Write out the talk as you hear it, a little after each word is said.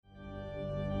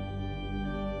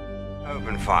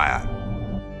Open fire.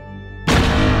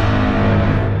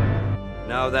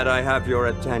 Now that I have your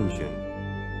attention.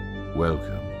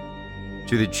 Welcome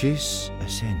to the Chiss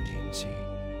Ascendancy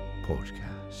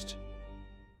podcast.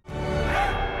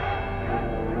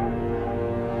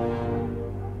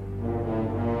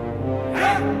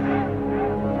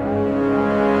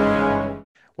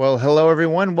 Well, hello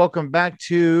everyone. Welcome back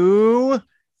to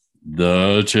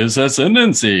The Chiss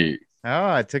Ascendancy.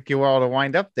 Oh, it took you a while to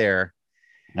wind up there.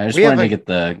 I just We have wanted a- to get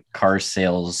the car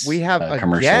sales We have a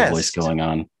commercial guest. voice going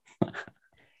on.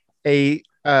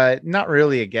 Not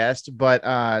really a guest,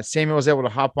 but Samuel was able to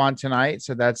hop on tonight,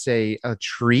 so that's a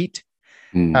treat.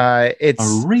 It's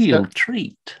A real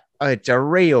treat. it's a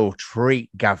real treat,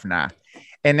 governor.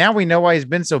 And now we know why he's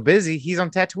been so busy. He's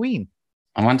on Tatooine,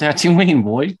 I'm on Tatooine,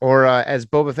 boy. or as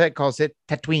Boba Fett calls it,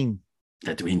 Tatooine.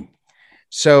 Tatooine.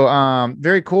 So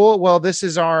very cool. Well, this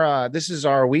is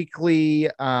our weekly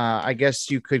I guess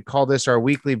you could call this our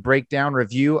weekly breakdown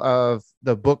review of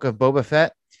the book of Boba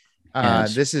Fett.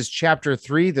 Yes. This is chapter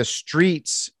 3, the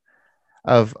streets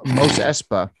of Mos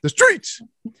Espa. The streets.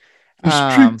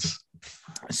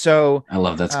 So I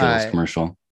love that Skittles uh,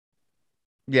 commercial.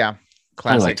 yeah,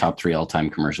 Probably classic. like top 3 all-time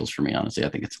commercials for me, honestly. I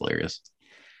think it's hilarious.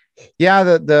 Yeah,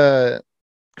 the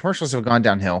commercials have gone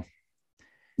downhill.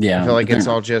 Yeah. I feel like they're- it's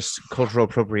all just cultural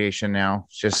appropriation now.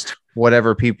 It's just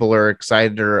whatever people are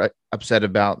excited or upset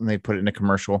about, and they put it in a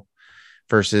commercial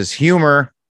versus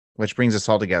humor, which brings us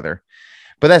all together.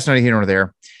 But that's neither here nor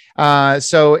there.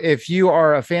 So if you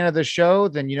are a fan of the show,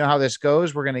 then you know how this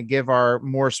goes. We're going to give our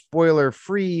more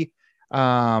spoiler-free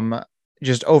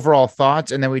just overall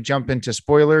thoughts, and then we jump into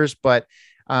spoilers. But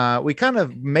we kind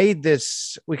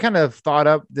of thought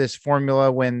up this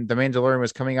formula when The Mandalorian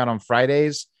was coming out on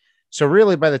Fridays. So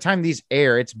really, by the time these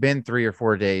air, it's been 3 or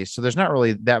 4 days. So there's not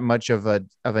really that much of a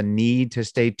need to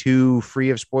stay too free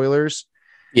of spoilers.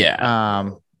 Yeah.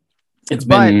 It's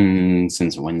but- been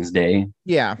since Wednesday.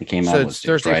 Yeah. It came out. So was it's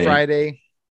Thursday, Friday.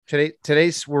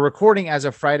 Today's we're recording as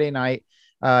of Friday night.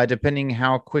 Depending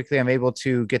how quickly I'm able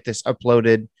to get this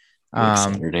uploaded. Like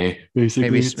Saturday,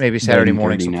 basically. Maybe Saturday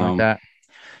morning, 9:30 something like now. that.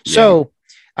 Yeah. So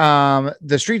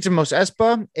the Streets of Mos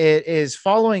Espa, it is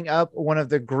following up one of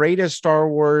the greatest Star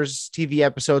Wars TV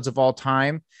episodes of all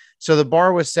time. So the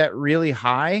bar was set really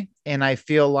high, and I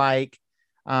feel like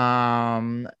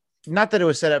not that it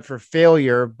was set up for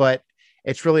failure, but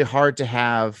it's really hard to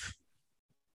have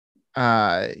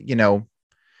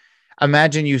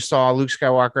imagine you saw Luke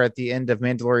Skywalker at the end of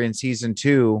Mandalorian season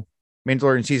 2.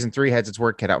 Mandalorian season 3 has its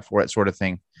work cut out for it, sort of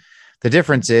thing. The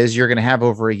difference is you're going to have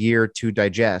over a year to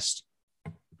digest.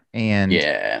 And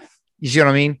Yeah. you see what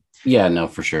I mean? Yeah, no,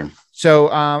 for sure.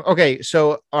 So, okay.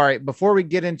 So, all right, before we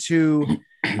get into,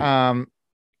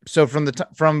 so from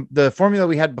the formula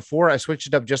we had before, I switched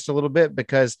it up just a little bit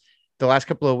because the last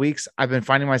couple of weeks I've been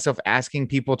finding myself asking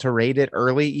people to rate it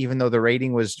early, even though the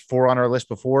rating was 4 on our list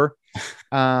before.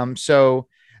 So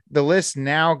the list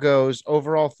now goes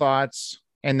overall thoughts,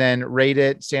 and then rate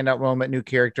it, standout moment, new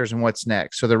characters, and what's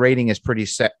next. So the rating is pretty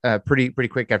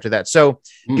quick after that. So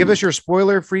give us your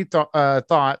spoiler-free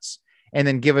thoughts, and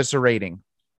then give us a rating.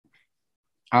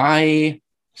 Sorry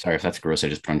if that's gross. I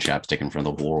just put on chapstick in front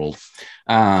of the world.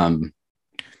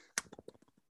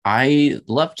 I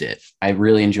loved it. I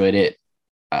really enjoyed it.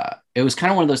 It was kind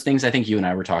of one of those things. I think you and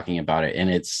I were talking about it, and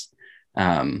it's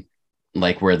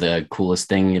like where the coolest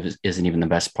thing isn't even the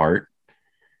best part.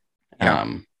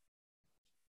 Yeah.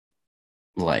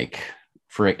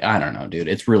 I don't know, dude.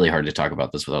 It's really hard to talk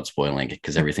about this without spoiling it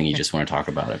because everything you just want to talk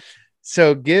about it.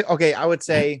 So I would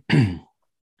say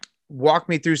walk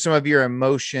me through some of your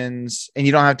emotions, and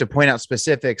you don't have to point out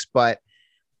specifics, but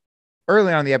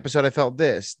early on in the episode, I felt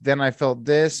this, then I felt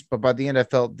this, but by the end I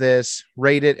felt this.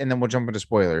 Rate it, and then we'll jump into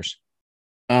spoilers,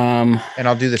 and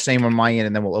I'll do the same on my end,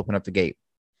 and then we'll open up the gate.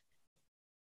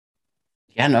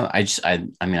 Yeah, no, I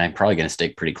mean, I'm probably going to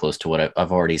stick pretty close to what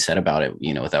I've already said about it,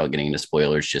 without getting into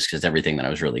spoilers, just because everything that I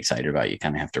was really excited about, you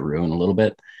kind of have to ruin a little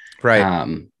bit.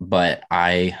 Right. But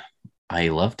I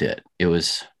loved it.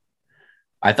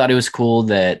 I thought it was cool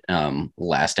that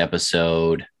last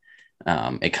episode,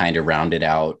 it kind of rounded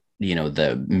out,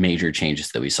 the major changes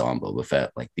that we saw in Boba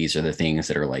Fett. Like, these are the things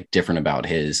that are like different about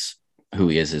who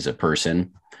he is as a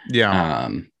person. Yeah.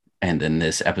 And then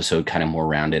this episode kind of more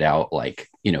rounded out, like,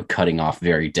 cutting off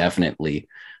very definitely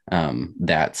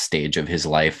that stage of his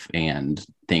life and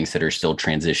things that are still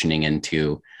transitioning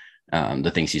into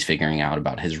the things he's figuring out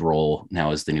about his role now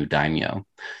as the new daimyo.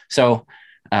 So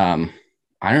I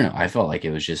don't know. I felt like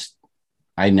it was just,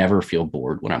 I never feel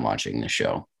bored when I'm watching this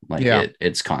show. Like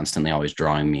it's constantly always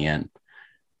drawing me in.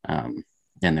 And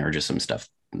there were just some stuff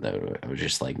that I was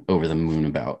just like over the moon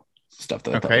about. stuff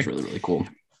that I thought was really, really cool.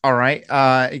 All right.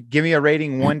 Give me a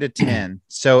rating 1 to 10.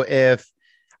 So if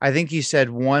I think you said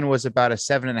 1 was about a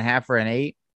 7.5 or an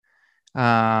 8.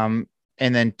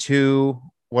 And then 2,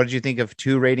 what did you think of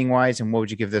 2 rating wise? And what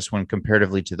would you give this one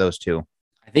comparatively to those 2?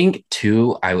 I think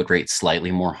 2, I would rate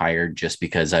slightly more higher just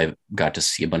because I've got to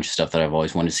see a bunch of stuff that I've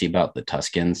always wanted to see about the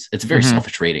Tuskens. It's a very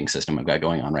selfish rating system I've got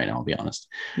going on right now, I'll be honest.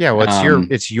 Yeah, well,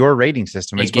 it's your rating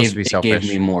system. It's supposed to be selfish. It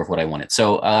gave me more of what I wanted.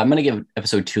 So I'm going to give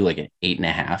episode 2 like an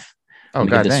 8.5. Oh,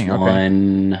 God this dang.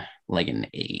 One like an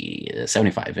 8,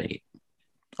 75, 8.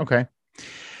 Okay.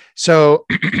 So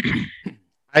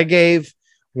I gave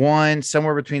 1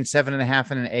 somewhere between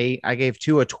 7.5 and an 8. I gave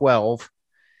 2 a 12.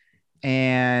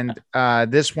 And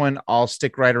this one I'll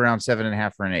stick right around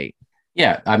 7.5 or an 8.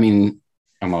 Yeah, I mean,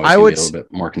 I'm always gonna be a little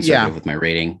bit more conservative with my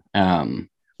rating.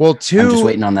 Well, 2, I'm just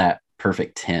waiting on that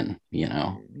perfect 10, you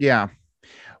know. Yeah.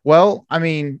 Well, I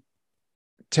mean,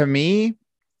 to me,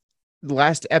 the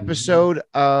last episode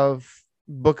of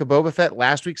Book of Boba Fett,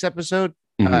 last week's episode,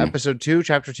 episode 2,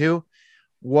 chapter 2,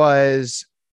 was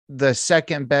the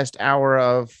second best hour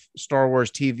of Star Wars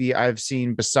TV I've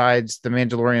seen besides the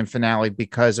Mandalorian finale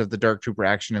because of the Dark Trooper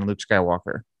action and Luke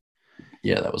Skywalker.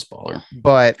 Yeah, that was baller.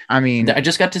 But I mean, I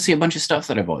just got to see a bunch of stuff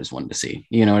that I've always wanted to see.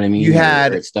 You know what I mean? You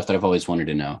had stuff that I've always wanted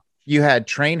to know. You had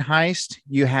train heist,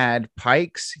 you had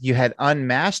pikes, you had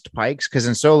unmasked pikes, because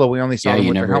in Solo we only saw them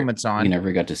with their helmets on. You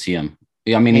never got to see them.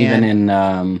 I mean, even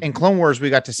in Clone Wars we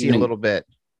got to see a little bit,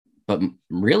 but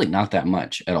really not that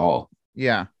much at all.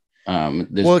 Yeah.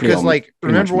 Well, because like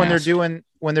remember when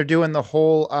they're doing the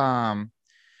whole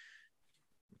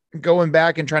going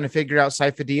back and trying to figure out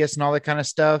Sifo Dyas and all that kind of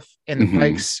stuff, and the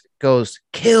Pikes goes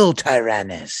kill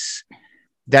Tyrannus.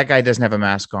 That guy doesn't have a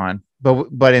mask on,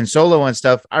 but in Solo and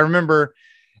stuff, I remember.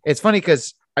 It's funny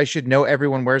because I should know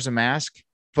everyone wears a mask,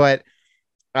 but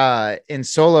in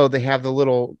Solo they have the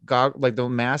little like the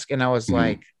mask, and I was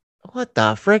like, "What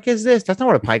the frick is this? That's not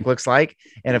what a Pike looks like."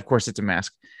 And of course, it's a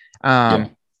mask.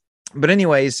 But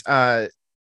anyways,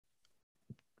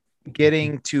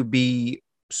 getting to be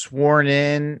sworn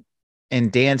in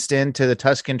and danced into the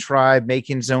Tusken tribe,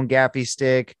 making his own gaffy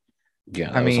stick.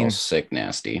 Yeah, that was all sick,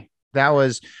 nasty. That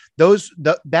was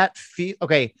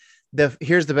okay.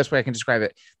 Here's the best way I can describe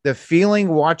it. The feeling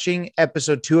watching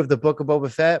episode 2 of the Book of Boba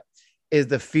Fett is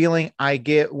the feeling I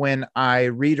get when I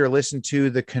read or listen to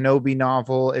the Kenobi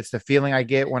novel. It's the feeling I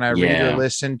get when I read or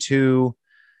listen to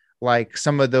like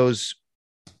some of those,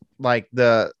 like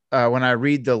the when I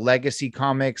read the legacy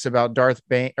comics about Darth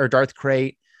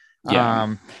Krayt.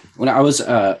 Yeah. When I was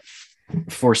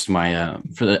forced my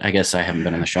I guess I haven't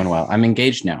been on the show in a while. I'm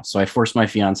engaged now, so I forced my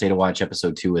fiance to watch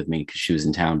episode 2 with me because she was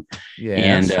in town. Yeah.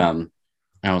 And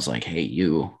I was like, "Hey,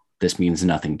 this means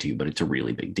nothing to you, but it's a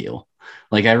really big deal.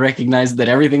 Like, I recognize that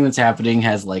everything that's happening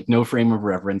has like no frame of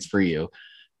reference for you,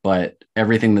 but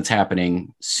everything that's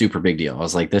happening, super big deal." I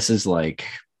was like, "This is like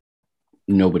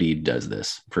nobody does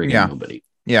this for nobody."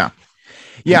 Yeah.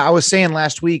 Yeah, I was saying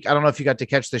last week, I don't know if you got to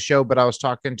catch the show, but I was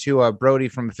talking to Brody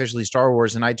from Officially Star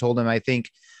Wars, and I told him I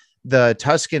think the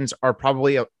Tuskens are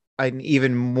probably an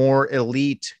even more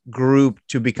elite group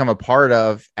to become a part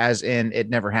of, as in it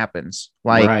never happens.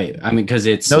 Like, right. I mean, because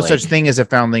it's no such thing as a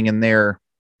foundling in their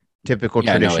typical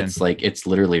tradition. No, it's like, it's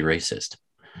literally racist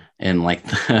and like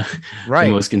the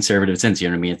most conservative sense. You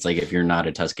know what I mean? It's like, if you're not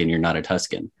a Tusken, you're not a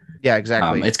Tusken. Yeah,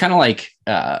 exactly. It's kind of like,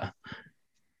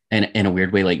 in a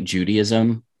weird way, like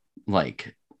Judaism,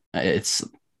 like it's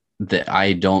that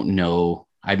I don't know.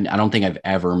 I don't think I've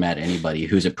ever met anybody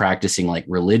who's a practicing like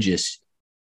religious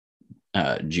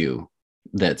Jew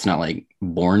that's not like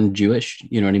born Jewish.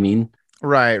 You know what I mean?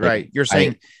 Right, like, right. You're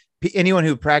saying anyone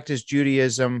who practiced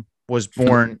Judaism was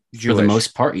born Jewish for the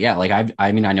most part. Yeah. Like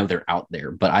I mean, I know they're out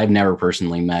there, but I've never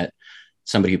personally met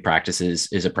somebody who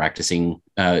is a practicing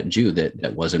Jew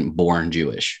that wasn't born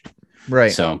Jewish.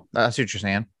 Right. So I see what you're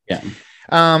saying. Yeah.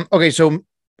 Okay. So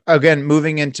again,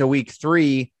 moving into week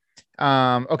 3.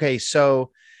 Okay.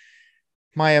 So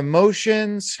my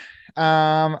emotions,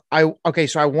 so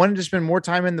I wanted to spend more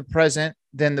time in the present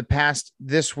than the past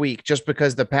this week, just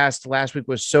because the past last week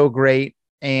was so great.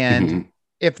 And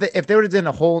if they would have done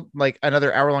a whole, like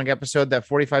another hour-long episode, that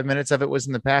 45 minutes of it was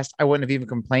in the past, I wouldn't have even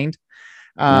complained.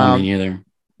 Me neither.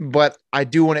 But I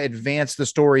do want to advance the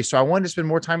story. So I wanted to spend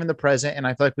more time in the present, and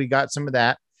I feel like we got some of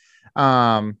that.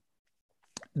 So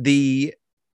the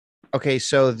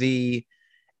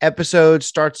episode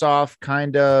starts off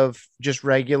kind of just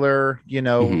regular,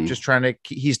 just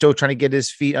he's still trying to get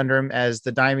his feet under him as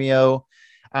the daimyo.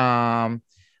 And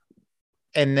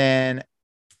then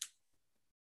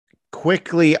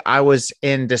quickly I was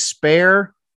in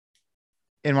despair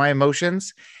in my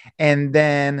emotions. And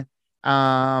then,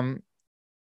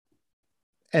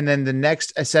 And then the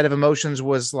next set of emotions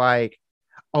was like,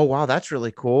 oh wow, that's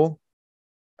really cool.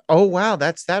 Oh wow,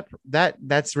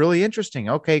 that's really interesting.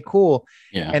 Okay, cool.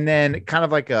 Yeah. And then kind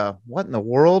of like a what in the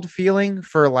world feeling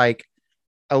for like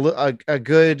a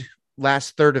good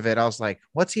last third of it. I was like,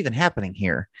 what's even happening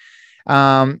here?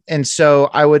 And so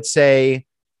I would say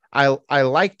I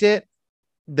liked it.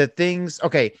 The things,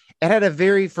 okay, it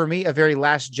had for me, a very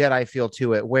Last Jedi feel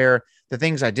to it, where the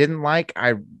things I didn't like,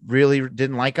 I really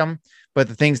didn't like them, but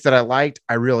the things that I liked,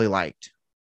 I really liked.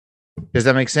 Does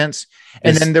that make sense?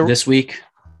 And then this week,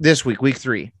 week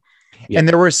 3. Yeah. And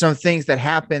there were some things that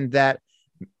happened that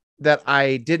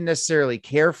I didn't necessarily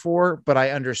care for, but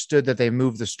I understood that they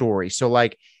moved the story. So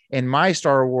like in my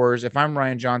Star Wars, if I'm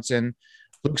Rian Johnson,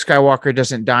 Luke Skywalker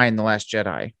doesn't die in The Last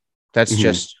Jedi. That's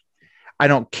just, I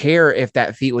don't care if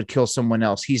that feat would kill someone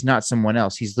else. He's not someone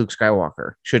else. He's Luke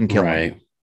Skywalker. Shouldn't kill him.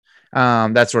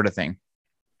 That sort of thing.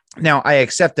 Now I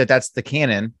accept that that's the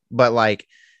canon, but like,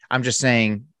 I'm just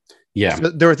saying, yeah, so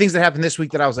there were things that happened this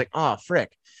week that I was like, oh,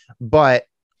 frick, but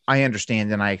I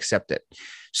understand and I accept it.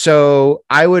 So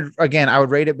I would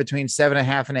rate it between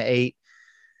 7.5 and an 8,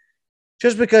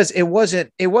 just because it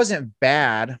wasn't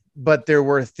bad, but there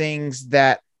were things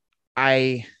that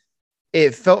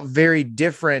it felt very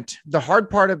different. The hard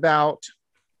part about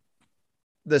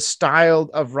the style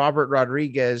of Robert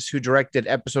Rodriguez, who directed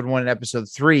episode 1 and episode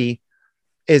 3,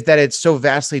 is that it's so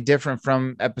vastly different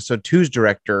from episode 2's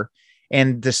director.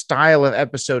 And the style of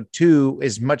episode 2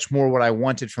 is much more what I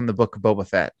wanted from the Book of Boba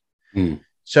Fett.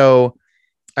 So,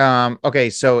 okay.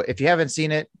 So if you haven't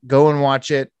seen it, go and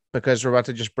watch it, because we're about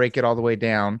to just break it all the way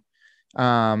down.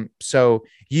 So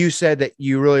you said that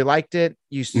you really liked it.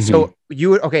 So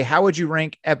you would, okay. How would you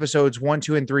rank episodes 1,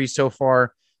 2, and 3 so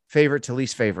far? Favorite to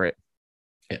least favorite?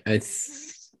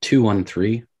 It's 2, 1,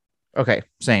 3. Okay.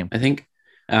 Same. I think.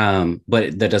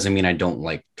 But that doesn't mean I don't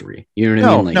like 3. You know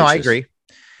what I mean? Like, no, I agree.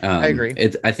 I agree.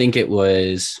 I think it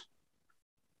was,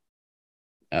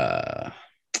 I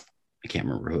can't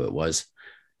remember who it was.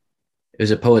 It was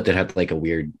a poet that had like a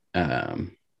weird, it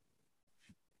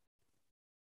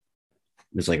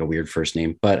was like a weird first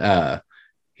name, but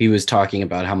he was talking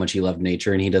about how much he loved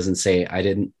nature, and he doesn't say,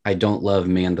 I don't love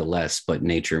man the less, but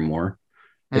nature more.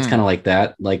 It's kind of like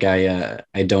that. Like I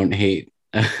don't hate,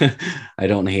 I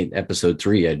don't hate episode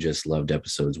 3. I just loved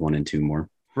episodes 1 and 2 more.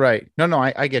 Right. No,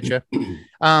 I get you.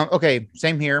 Okay.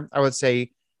 Same here. I would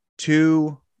say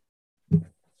 2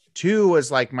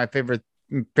 was like my favorite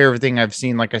thing I've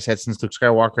seen, like I said, since Luke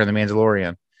Skywalker and The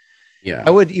Mandalorian. Yeah.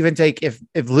 I would even take, if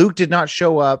Luke did not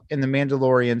show up in The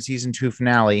Mandalorian season 2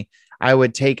 finale, I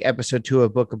would take episode 2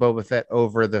 of Book of Boba Fett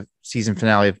over the season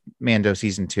finale of Mando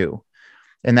season 2.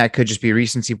 And that could just be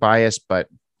recency bias, but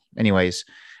anyways,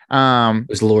 it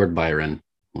was Lord Byron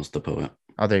was the poet.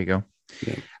 Oh, there you go.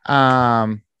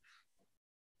 Yeah.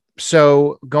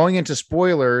 So going into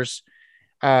spoilers,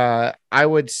 I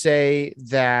would say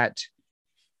that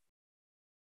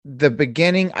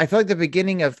I feel like the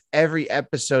beginning of every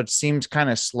episode seems kind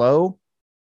of slow.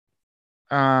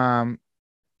 And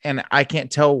I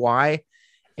can't tell why.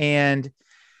 And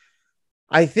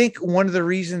I think one of the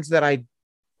reasons that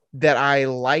I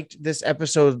liked this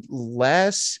episode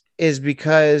less is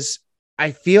because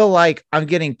I feel like I'm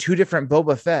getting 2 different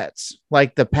Boba Fett's.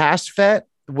 Like the past Fett,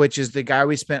 which is the guy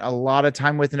we spent a lot of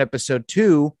time with in episode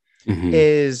 2,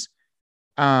 is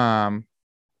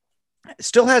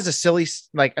still has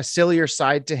a sillier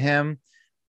side to him.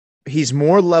 He's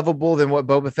more lovable than what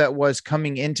Boba Fett was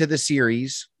coming into the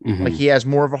series. Like he has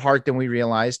more of a heart than we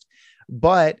realized,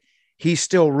 but he's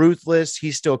still ruthless.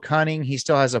 He's still cunning. He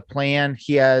still has a plan.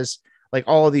 He has like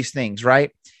all of these things.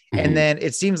 Right. And then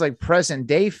it seems like present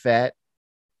day Fett,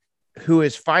 who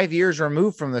is 5 years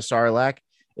removed from the Sarlacc,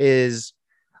 is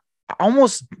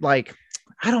almost like,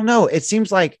 I don't know. It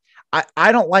seems like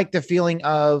I don't like the feeling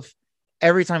of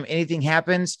every time anything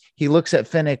happens, he looks at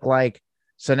Fennec like,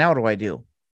 so now what do I do?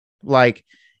 Like,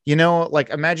 like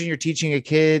imagine you're teaching a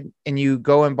kid and you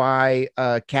go and buy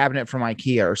a cabinet from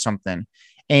IKEA or something.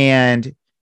 And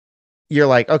you're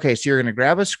like, okay, so you're going to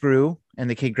grab a screw, and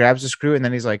the kid grabs the screw, and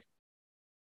then he's like,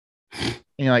 and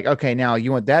you're like, okay, now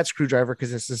you want that screwdriver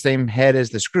because it's the same head as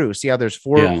the screw. See how there's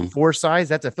four sides?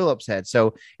 That's a Phillips head.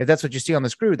 So if that's what you see on the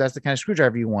screw, that's the kind of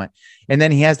screwdriver you want. And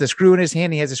then he has the screw in his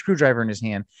hand. He has a screwdriver in his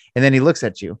hand. And then he looks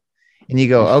at you and you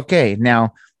go, okay,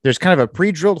 now there's kind of a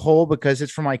pre-drilled hole because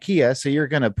it's from IKEA. So you're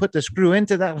going to put the screw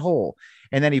into that hole.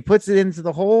 And then he puts it into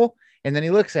the hole, and then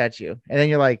he looks at you. And then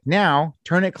you're like, now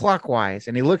turn it clockwise.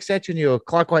 And he looks at you and you go,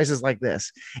 clockwise is like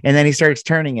this. And then he starts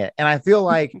turning it. And I feel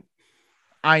like,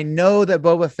 I know that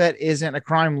Boba Fett isn't a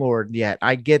crime lord yet.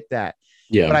 I get that.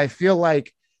 Yeah. But I feel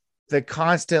like the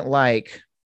constant, like,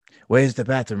 Where's the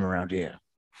bathroom around here?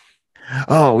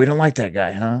 Oh, we don't like that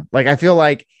guy, huh? Like, I feel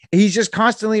like he's just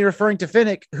constantly referring to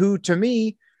Finnick, who to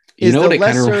me is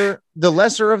the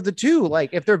lesser of the two. Like,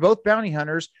 if they're both bounty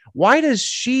hunters, why does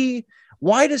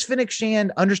Fennec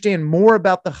Shand understand more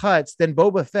about the Hutts than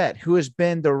Boba Fett, who has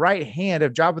been the right hand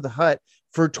of Jabba the Hutt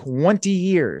for 20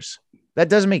 years? That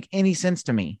doesn't make any sense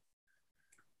to me.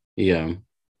 Yeah.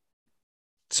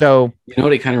 So, you know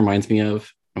what it kind of reminds me of?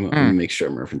 I'm gonna make sure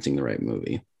I'm referencing the right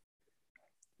movie.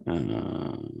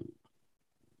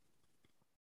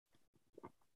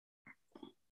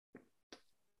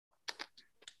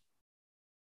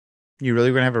 you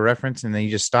really gonna have a reference and then you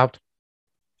just stopped?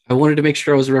 I wanted to make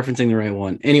sure I was referencing the right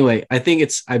one. Anyway,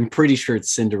 I'm pretty sure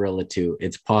it's Cinderella 2.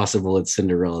 It's possible it's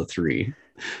Cinderella 3.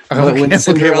 But when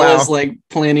Cinderella's like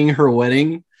planning her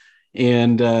wedding,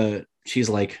 and she's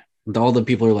like, all the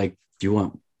people are like, do you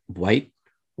want white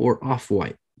or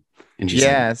off-white? And she's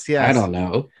yes. I don't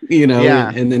know,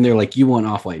 and then they're like, you want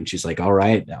off-white, and she's like, all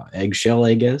right, eggshell,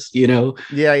 I guess, yeah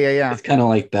it's kind of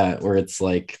like that, where it's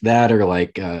like that, or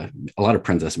like a lot of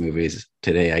princess movies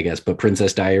today, I guess, but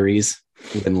Princess Diaries,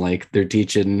 when like they're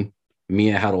teaching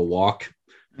Mia how to walk,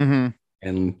 and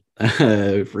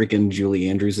freaking Julie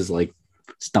Andrews is like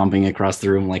stomping across the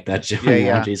room like that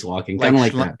while she's walking, kind of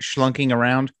like that, schlunking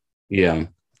around. Yeah.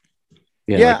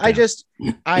 Like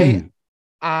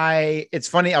it's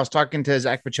funny. I was talking to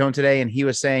Zach Pachone today, and he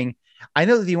was saying, I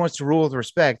know that he wants to rule with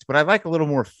respect, but I like a little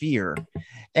more fear.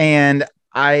 And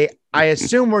I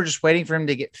assume we're just waiting for him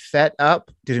to get fed up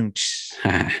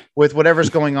with whatever's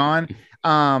going on.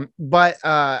 But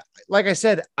like I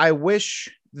said, I wish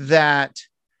that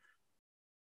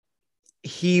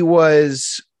he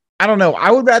was, I don't know.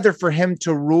 I would rather for him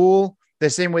to rule the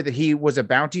same way that he was a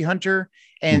bounty hunter,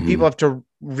 and people have to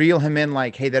reel him in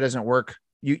like, hey, that doesn't work.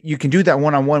 You can do that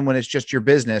one-on-one when it's just your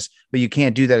business, but you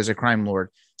can't do that as a crime lord.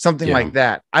 Something like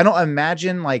that. I don't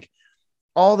imagine like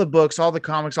all the books, all the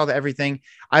comics, all the everything.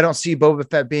 I don't see Boba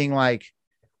Fett being like,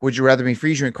 would you rather me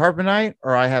freeze you in carbonite,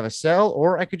 or I have a cell,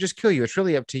 or I could just kill you? It's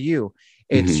really up to you.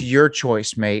 It's your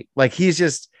choice, mate. Like, he's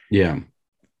just, I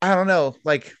don't know,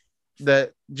 like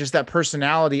just that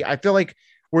personality. I feel like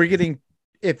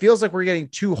it feels like we're getting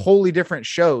two wholly different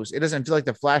shows. It doesn't feel like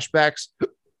the flashbacks,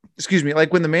 excuse me,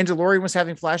 like when the Mandalorian was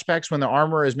having flashbacks, when the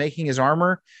armor is making his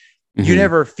armor, you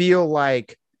never feel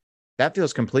like that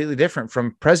feels completely different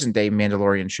from present day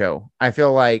Mandalorian show. I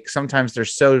feel like sometimes they're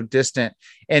so distant,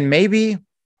 and maybe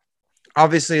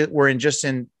obviously we're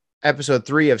in episode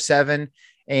 3 of 7.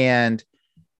 And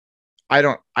I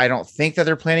don't think that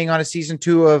they're planning on a season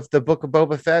 2 of the Book of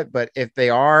Boba Fett, but if they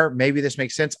are, maybe this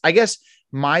makes sense. I guess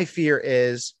my fear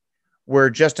is we're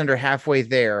just under halfway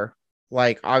there.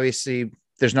 Like, obviously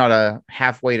there's not a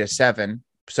halfway to 7.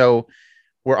 So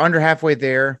we're under halfway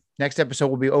there. Next episode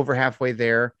will be over halfway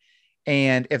there.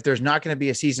 And if there's not going to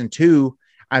be a season 2,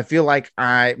 I feel like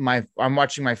I'm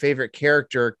watching my favorite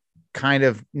character kind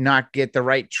of not get the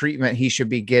right treatment he should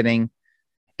be getting.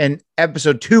 And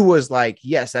episode 2 was like,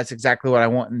 yes, that's exactly what I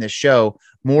want in this show.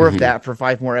 More of that for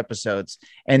 5 more episodes.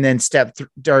 And then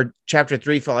chapter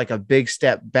 3 felt like a big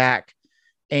step back.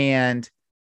 And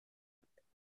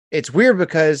it's weird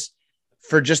because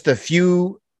for just a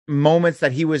few moments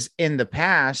that he was in the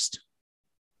past,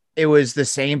 it was the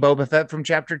same Boba Fett from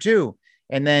chapter 2.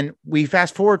 And then we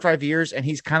fast forward 5 years and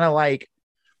he's kind of like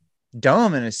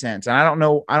dumb in a sense. And I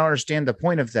don't understand the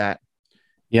point of that.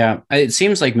 Yeah, it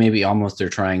seems like maybe almost they're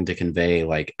trying to convey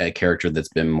like a character that's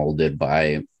been molded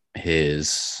by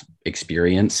his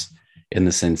experience, in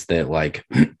the sense that like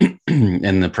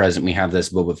in the present we have this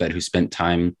Boba Fett who spent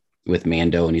time with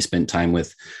Mando, and he spent time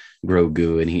with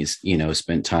Grogu, and he's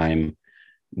spent time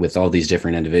with all these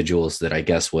different individuals that I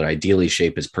guess would ideally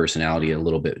shape his personality a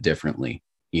little bit differently.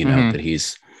 That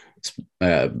he's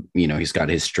he's got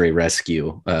his stray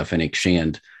rescue, Fennec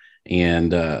Shand,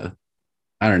 and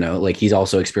I don't know, like he's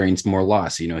also experienced more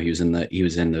loss. He was in the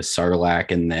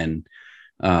Sarlacc, and then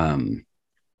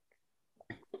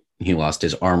he lost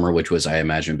his armor, which was, I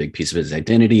imagine, a big piece of his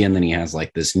identity. And then he has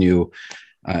like this new,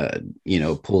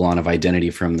 pull on of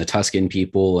identity from the Tusken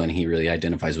people, and he really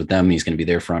identifies with them. He's going to be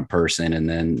their front person. And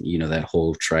then, that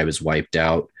whole tribe is wiped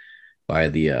out by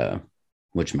the,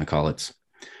 whatchamacallits.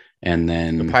 And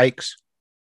then the Pikes.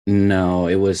 No,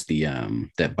 it was the,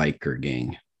 that biker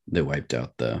gang that wiped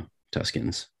out the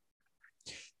Tuskens.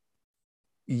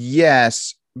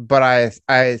 Yes, but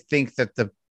I think that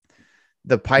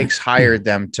the Pikes hired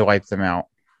them to wipe them out.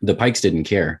 The Pikes didn't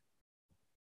care.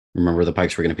 Remember, the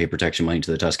Pikes were going to pay protection money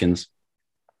to the Tuskens.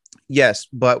 Yes,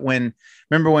 but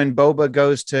remember when Boba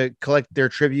goes to collect their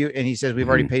tribute and he says, we've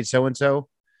already paid so-and-so.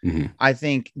 I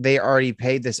think they already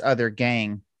paid this other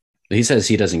gang He says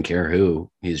he doesn't care who.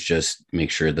 He's just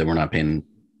make sure that we're not paying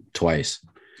twice.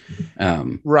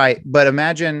 Right. But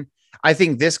imagine, I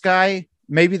think this guy,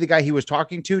 maybe the guy he was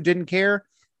talking to didn't care,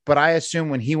 but I assume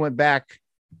when he went back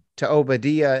to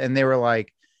Obadiah and they were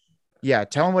like, yeah,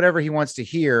 tell him whatever he wants to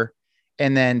hear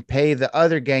and then pay the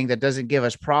other gang that doesn't give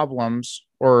us problems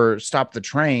or stop the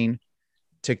train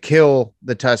to kill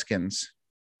the Tuscans.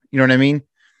 You know what I mean?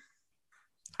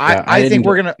 Yeah, I think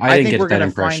we're gonna. I I didn't think get we're that gonna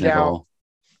impression find at out. all.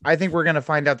 I think we're gonna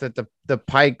find out that the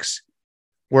Pikes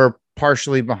were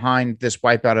partially behind this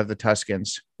wipeout of the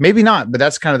Tuscans. Maybe not, but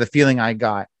that's kind of the feeling I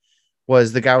got.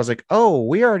 Was the guy was like, "Oh,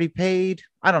 we already paid."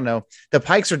 I don't know. The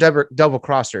Pikes are double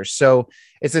crossers, so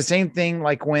it's the same thing.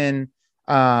 Like when,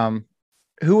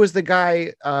 who was the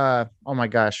guy? Oh my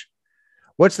gosh,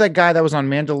 what's that guy that was on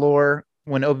Mandalore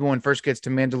when Obi-Wan first gets to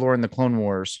Mandalore in the Clone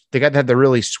Wars? The guy that had the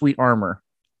really sweet armor.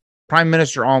 Prime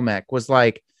Minister Almec was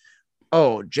like,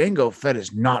 "Oh, Jango Fett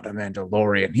is not a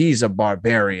Mandalorian. He's a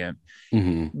barbarian."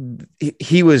 Mm-hmm.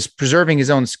 He was preserving his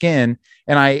own skin.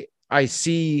 And I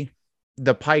see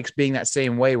the Pikes being that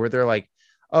same way where they're like,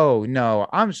 "Oh no,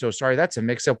 I'm so sorry. That's a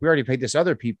mix up. We already paid this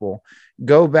other people.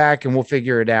 Go back and we'll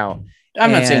figure it out."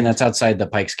 I'm not saying that's outside the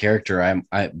Pike's character.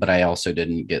 But I also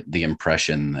didn't get the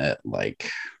impression that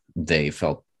like they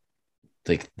felt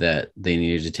like that they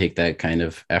needed to take that kind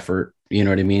of effort. You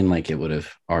know what I mean? Like it would have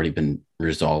already been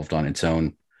resolved on its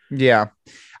own. Yeah.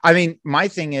 I mean, my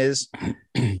thing is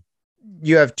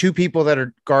you have two people that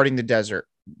are guarding the desert.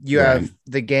 You have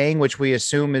the gang, which we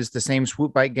assume is the same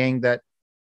swoop bike gang that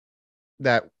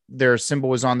their symbol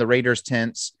was on the Raiders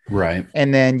tents. Right.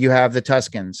 And then you have the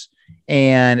Tuscans.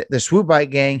 And the swoop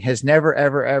bike gang has never,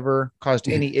 ever, ever caused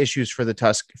any issues for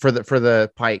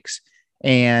the Pikes.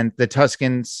 And the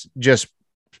Tuscans just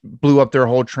blew up their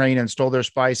whole train and stole their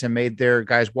spice and made their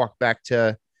guys walk back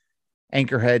to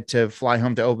Anchorhead to fly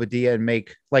home to Obadiah and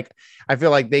make, like, I feel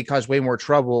like they caused way more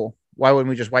trouble. Why wouldn't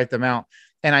we just wipe them out?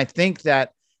 And I think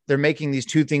that they're making these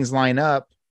two things line up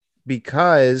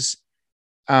because,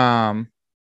 remember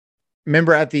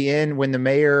at the end when the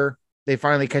mayor, they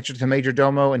finally catch it to Major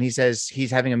Domo and he says he's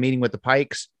having a meeting with the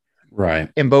Pikes. Right.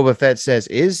 And Boba Fett says,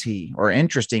 "Is he?" or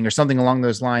 "interesting," or something along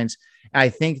those lines. I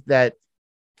think that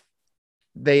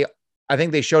they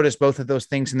showed us both of those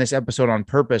things in this episode on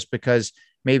purpose because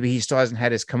maybe he still hasn't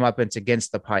had his comeuppance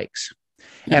against the Pikes.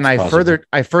 That's and I possible.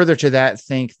 further to that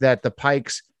think that the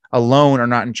Pikes alone are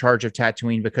not in charge of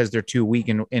Tatooine because they're too weak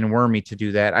and wormy to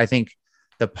do that. I think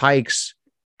the Pikes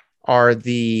are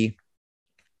the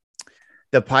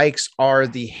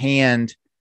hand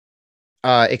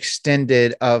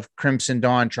extended of Crimson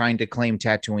Dawn trying to claim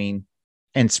Tatooine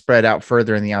and spread out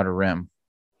further in the Outer Rim.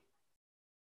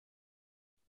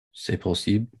 C'est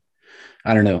possible.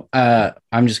 I don't know.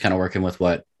 I'm just kind of working with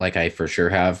what like I for sure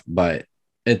have, but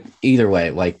either way,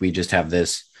 like we just have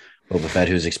this Boba Fett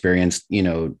who's experienced,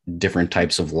 different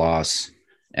types of loss.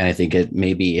 And I think it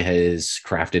maybe has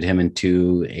crafted him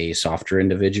into a softer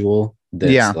individual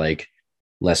that's like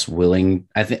less willing.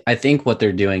 I think what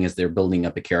they're doing is they're building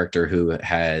up a character who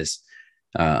has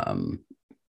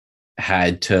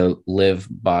had to live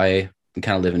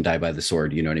and die by the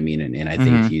sword. You know what I mean? And I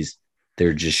think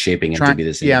they're just shaping him to be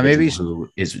this individual who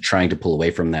is trying to pull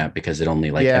away from that because it only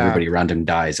everybody around him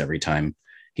dies every time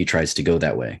he tries to go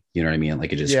that way. You know what I mean?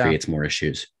 Like it just creates more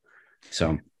issues.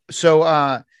 So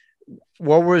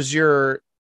what was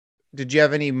did you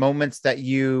have any moments that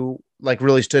you like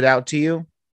really stood out to you,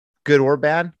 good or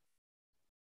bad?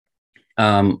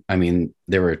 I mean,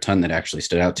 there were a ton that actually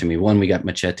stood out to me. One, we got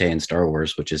Machete in Star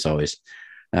Wars, which is always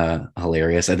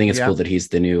hilarious. I think it's cool that he's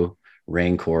the new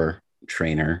Rancor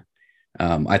trainer.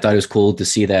 I thought it was cool to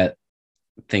see that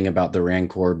thing about the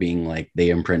Rancor being like they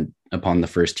imprint upon the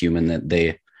first human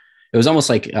it was almost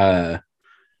like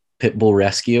Pitbull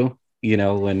Rescue,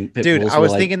 when Pitbulls I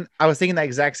was thinking that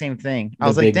exact same thing. I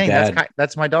was like, dang,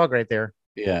 that's my dog right there.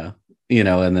 Yeah.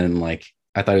 And then like,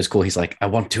 I thought it was cool. He's like, I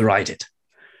want to ride it,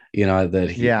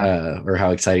 or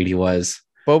how excited he was.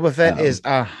 Boba Fett is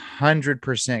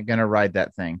 100% going to ride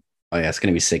that thing. Oh yeah, it's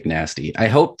gonna be sick nasty. I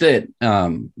hope that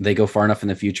they go far enough in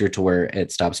the future to where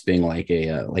it stops being like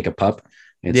a pup.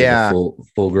 It's like a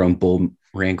full grown bull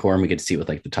Rancor, and we get to see it with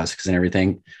like the tusks and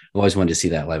everything. I've always wanted to see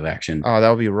that live action. Oh, that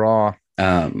would be raw.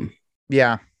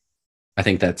 Yeah, I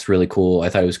think that's really cool. I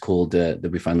thought it was cool that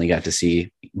we finally got to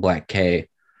see Black K,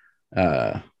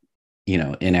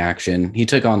 in action. He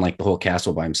took on like the whole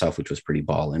castle by himself, which was pretty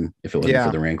ballin'. If it wasn't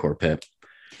for the Rancor pip,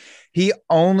 he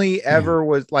only ever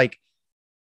was like.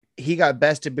 He got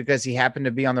bested because he happened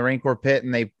to be on the Rancor pit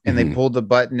and they pulled the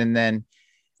button and then,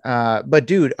 but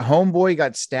dude, homeboy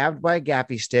got stabbed by a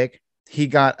gaffy stick. He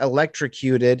got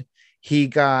electrocuted. He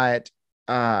got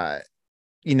uh,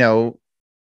 you know,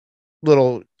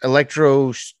 little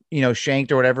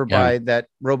shanked or whatever Yeah. by that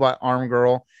robot arm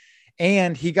girl.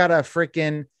 And he got a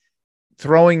freaking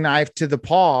throwing knife to the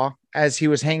paw as he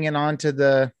was hanging on to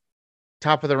the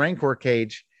top of the Rancor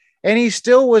cage. And he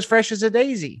still was fresh as a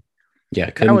daisy. Yeah,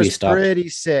 That couldn't be was stopped. pretty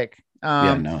sick.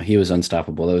 Yeah, no, he was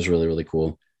unstoppable. That was really, really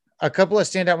cool. A couple of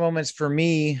standout moments for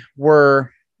me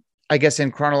were, I guess,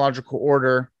 in chronological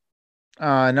order.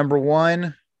 Number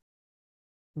one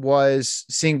was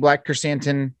seeing Black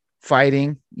Chrysanthemum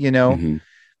fighting. Mhm.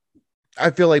 I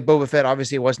feel like Boba Fett,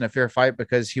 obviously, it wasn't a fair fight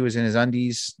because he was in his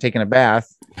undies taking a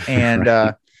bath. And,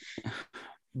 Right.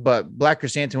 but Black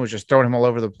Chrysanthemum was just throwing him all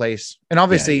over the place. And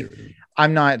obviously, Yeah,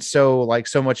 I'm not so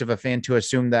much of a fan to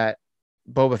assume that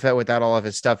Boba Fett without all of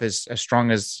his stuff is as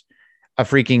strong as a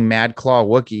freaking Mad Claw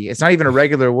Wookiee. It's not even a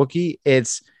regular Wookiee.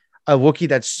 It's a Wookiee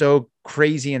that's so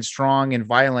crazy and strong and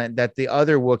violent that the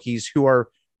other Wookiees, who are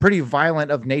pretty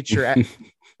violent of nature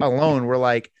alone, were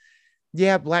like,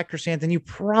 yeah, Black Chrysanthemum, you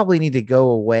probably need to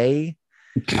go away.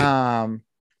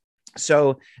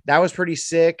 So that was pretty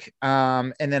sick.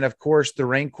 And then of course the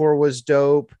Rancor was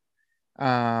dope.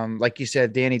 Like you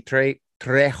said, Danny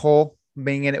Trejo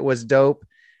being in it was dope.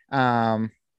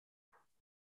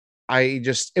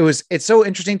 It's so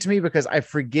interesting to me because I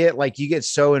forget, like, you get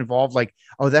so involved, like,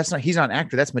 oh, he's not an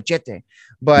actor, that's Machete.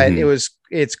 But Mhm.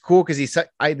 it's cool because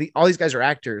all these guys are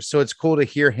actors. So it's cool to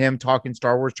hear him talking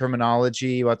Star Wars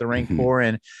terminology about the Rancor Mhm.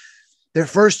 and their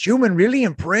first human really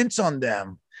imprints on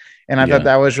them. And I Yeah. thought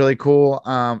that was really cool.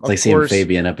 Of Like seeing course,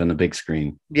 Fabian up on the big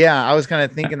screen. yeah, I was kind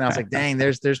of thinking, I was like, dang,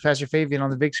 there's Pastor Fabian on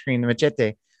the big screen, the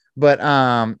Machete. But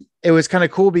it was kind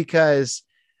of cool because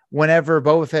whenever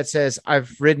Boba Fett says,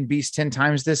 I've ridden beasts 10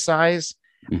 times this size,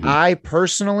 Mhm. I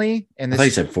personally, and I thought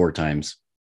this you said 4 times.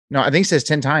 no, I think it says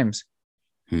 10 times.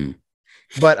 Hmm.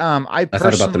 But I thought about the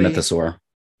personally mythosaur.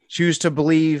 choose to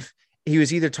believe he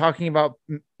was either talking about,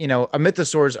 a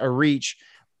mythosaur's a reach.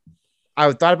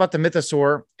 I thought about the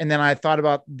mythosaur, and then I thought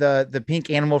about the pink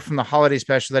animal from the holiday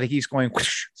special that he's going,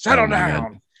 whoosh, settle Oh my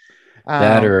down.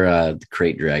 That or the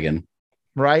crate dragon.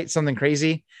 Right? Something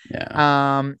crazy.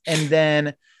 Yeah. And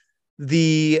then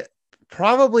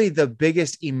probably the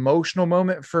biggest emotional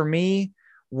moment for me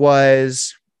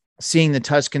was seeing the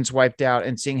Tuskens wiped out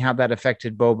and seeing how that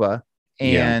affected Boba.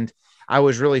 Yeah. And I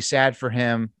was really sad for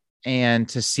him, and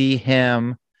to see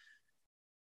him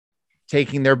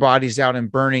taking their bodies out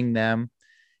and burning them,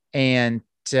 and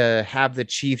to have the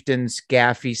chieftain's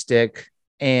gaffy stick.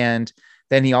 And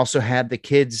then he also had the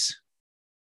kids'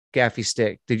 gaffy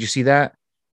stick. Did you see that?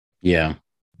 Yeah.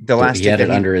 The last He stick had that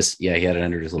it under his, yeah, he had it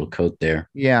under his little coat there.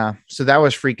 Yeah. So that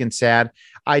was freaking sad.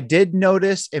 I did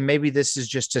notice, and maybe this is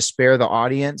just to spare the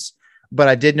audience, but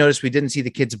I did notice we didn't see the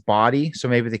kid's body. So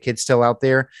maybe the kid's still out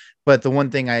there. But the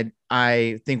one thing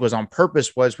I think was on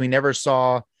purpose was we never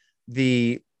saw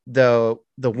the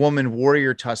woman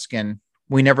warrior Tusken.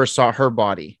 We never saw her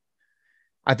body.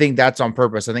 I think that's on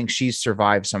purpose. I think she's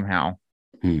survived somehow.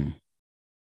 Hmm.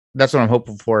 That's what I'm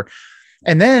hoping for.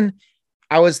 And then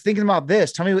I was thinking about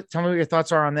this. Tell me what your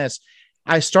thoughts are on this.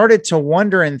 I started to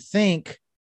wonder and think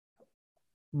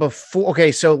before.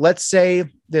 Okay, so let's say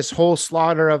this whole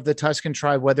slaughter of the Tusken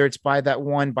tribe, whether it's by that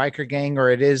one biker gang or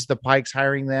it is the Pikes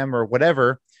hiring them or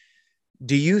whatever,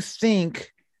 do you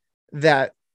think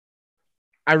that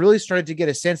I really started to get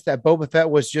a sense that Boba Fett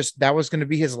was that was going to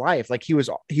be his life? Like he was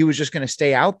just going to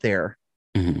stay out there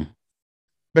Mm-hmm.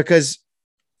 because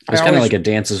it's kind of like a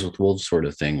Dances with Wolves sort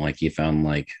of thing. Like he found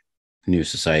like new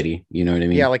society. You know what I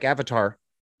mean? Yeah, like Avatar.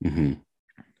 Mm-hmm.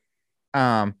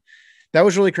 That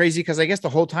was really crazy because I guess the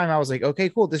whole time I was like, okay,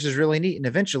 cool, this is really neat. And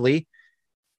eventually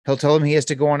he'll tell him he has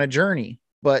to go on a journey.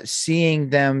 But seeing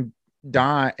them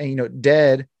die,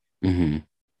 dead, Mm-hmm.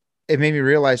 it made me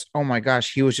realize, oh my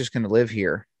gosh, he was just going to live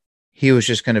here. He was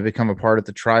just going to become a part of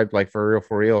the tribe, like for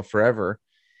real, forever.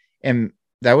 And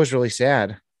that was really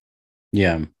sad.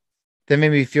 Yeah. That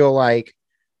made me feel like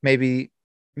maybe,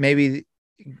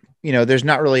 there's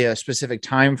not really a specific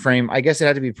time frame. I guess it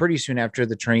had to be pretty soon after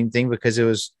the train thing because it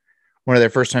was one of their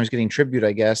first times getting tribute,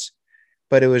 I guess.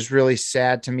 But it was really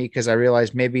sad to me because I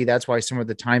realized maybe that's why some of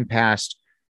the time passed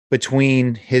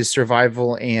between his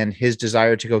survival and his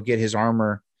desire to go get his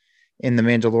armor in the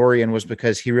Mandalorian was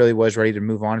because he really was ready to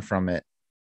move on from it.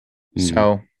 Mm-hmm.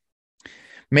 So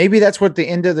maybe that's what the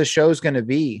end of the show is going to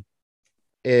be,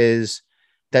 is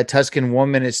that Tusken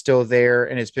woman is still there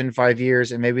and it's been 5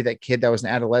 years. And maybe that kid that was an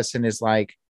adolescent is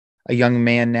like a young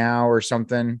man now or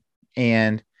something.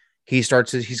 And he's going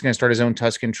to start his own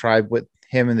Tusken tribe with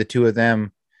him and the two of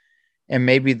them. And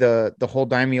maybe the whole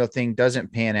daimyo thing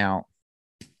doesn't pan out.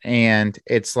 And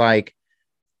it's like,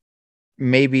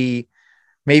 maybe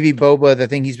maybe Boba, the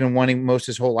thing he's been wanting most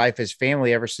his whole life is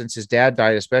family ever since his dad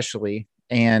died, especially.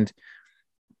 And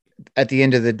at the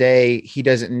end of the day, he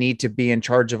doesn't need to be in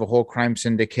charge of a whole crime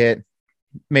syndicate.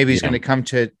 Maybe he's going to come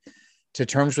to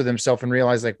terms with himself and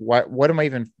realize, like, what am I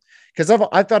even? Because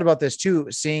I've thought about this too.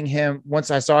 Seeing him,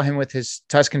 once I saw him with his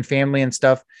Tusken family and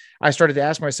stuff, I started to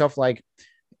ask myself, like,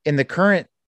 in the current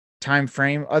time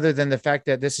frame, other than the fact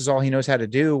that this is all he knows how to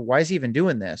do, why is he even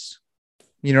doing this?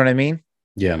 You know what I mean?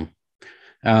 Yeah.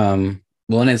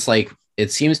 Well, and it's like,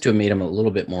 it seems to have made him a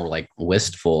little bit more like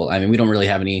wistful. I mean, we don't really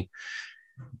have any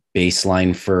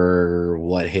baseline for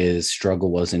what his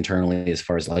struggle was internally as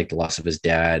far as like the loss of his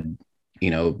dad,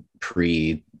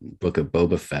 pre Book of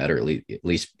Boba Fett, or at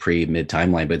least pre mid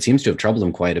timeline, but it seems to have troubled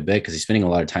him quite a bit because he's spending a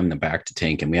lot of time in the back to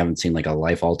tank, and we haven't seen like a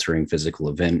life altering physical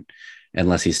event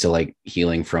unless he's still like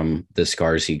healing from the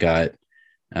scars he got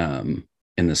in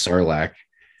the Sarlacc.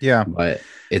 Yeah. But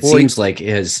it seems like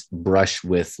his brush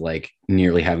with like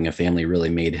nearly having a family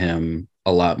really made him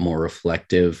a lot more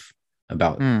reflective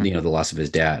about, the loss of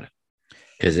his dad.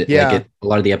 Because a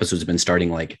lot of the episodes have been starting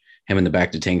like him in the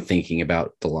back to tank thinking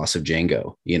about the loss of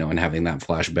Django, and having that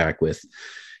flashback with,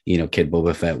 Kid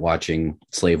Boba Fett watching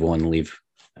Slave One leave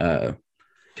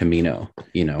Camino,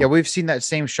 Yeah, we've seen that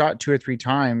same shot 2 or 3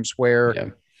 times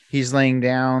where he's laying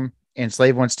down and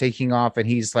Slave One's taking off, and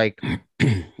he's like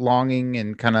longing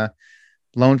and kind of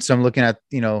lonesome, looking at,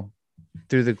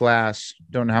 through the glass.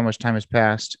 Don't know how much time has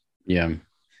passed. Yeah.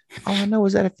 All I know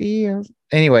is that it feels.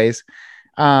 Anyways,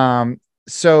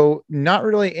 so not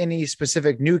really any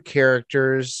specific new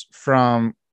characters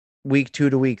from week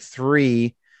 2 to week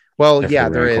 3. Well, Except yeah,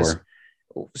 for there Rancor. is.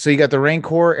 So you got the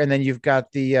Rancor, and then you've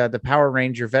got the Power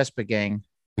Ranger Vespa gang.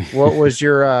 What was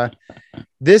your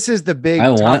this is the big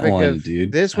topic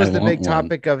dude. This was the big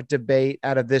topic of debate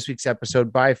out of this week's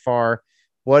episode by far.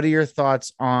 What are your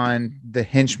thoughts on the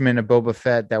henchmen of Boba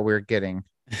Fett that we're getting?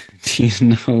 Do you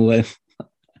know what?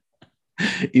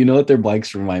 You know what their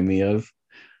bikes remind me of?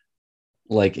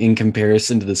 Like, in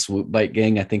comparison to the Swoop Bike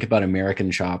gang, I think about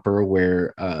American Chopper,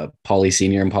 where Paulie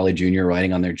Sr. and Paulie Jr. are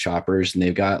riding on their choppers, and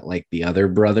they've got like the other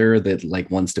brother that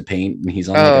like wants to paint, and he's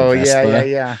on like a Vespa.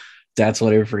 Yeah. That's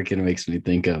what it freaking makes me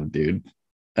think of, dude.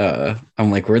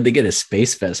 I'm like, where'd they get a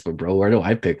space Vespa, bro? Where do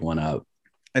I pick one up?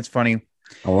 It's funny.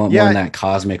 I want one that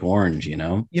cosmic orange, You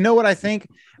know what I think?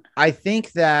 I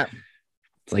think that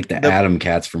it's like the Atom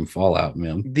Cats from Fallout,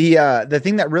 man. The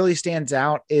thing that really stands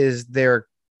out is their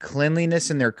cleanliness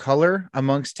and their color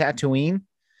amongst Tatooine,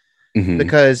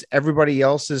 because everybody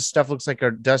else's stuff looks like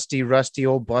a dusty, rusty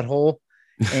old butthole,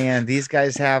 and these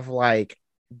guys have like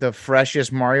the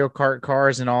freshest Mario Kart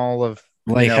cars and all of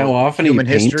how often are you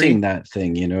painting history. That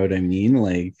thing? You know what I mean?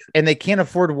 Like, and they can't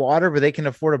afford water, but they can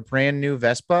afford a brand new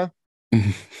Vespa.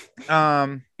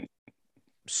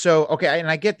 So okay,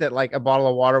 and I get that like a bottle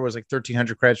of water was like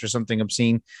 1,300 credits or something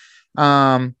obscene.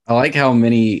 I like how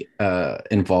many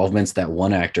involvements that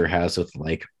one actor has with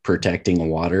like protecting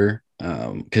water.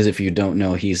 Because if you don't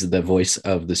know, he's the voice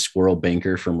of the squirrel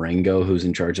banker from Rango, who's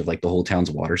in charge of like the whole town's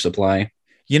water supply.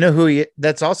 You know who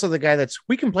that's also the guy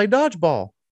we can play dodgeball.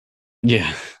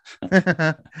 Yeah.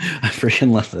 I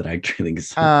freaking love that actor. I think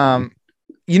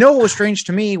you know what was strange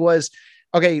to me was,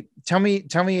 okay, tell me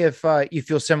if you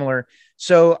feel similar.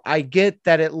 So I get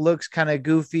that it looks kind of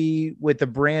goofy with the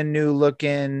brand new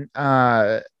looking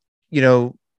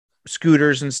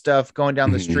scooters and stuff going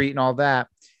down the street and all that.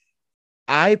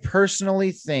 I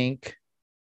personally think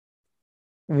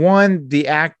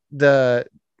the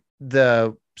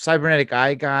cybernetic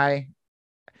eye guy,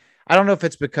 I don't know if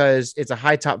it's because it's a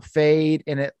high top fade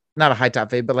and it not a high top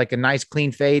fade, but like a nice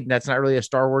clean fade. And that's not really a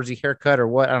Star Warsy haircut or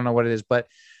what. I don't know what it is, but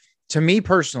to me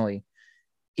personally,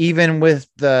 even with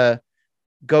the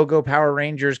Go-Go Power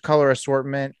Rangers color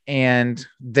assortment and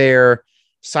their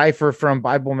Cypher from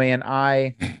Bible Man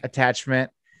Eye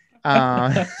attachment,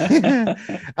 even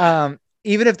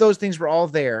if those things were all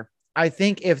there, I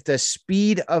think if the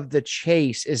speed of the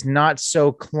chase is not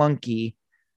so clunky,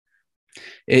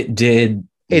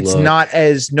 it's not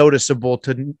as noticeable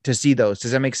to see those.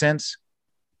 Does that make sense?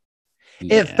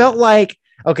 Yeah. It felt like,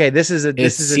 okay, this is a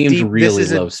really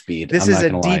low speed. This is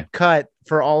a deep cut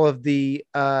for all of the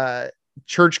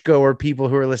churchgoer people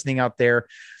who are listening out there.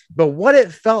 But what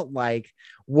it felt like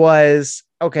was,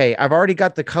 okay, I've already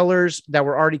got the colors that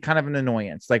were already kind of an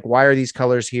annoyance. Like, why are these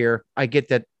colors here? I get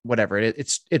that, whatever.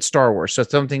 It's Star Wars. So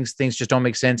some things just don't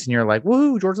make sense. And you're like,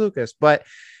 woohoo, George Lucas. But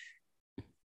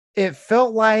it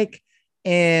felt like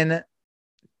in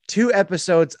 2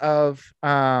 episodes of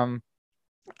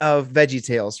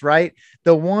VeggieTales, right?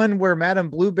 The one where Madame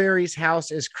Blueberry's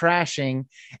house is crashing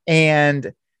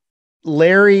and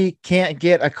Larry can't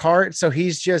get a cart, so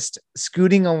he's just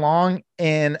scooting along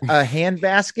in a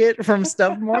handbasket from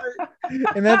Stuff Mart,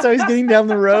 and that's how he's getting down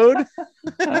the road.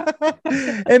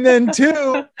 And then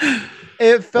 2,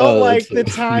 it felt like the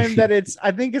time that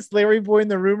I think it's Larry Boy and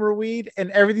the Rumor Weed,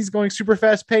 and everything's going super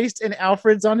fast paced, and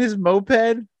Alfred's on his moped.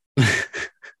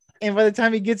 And by the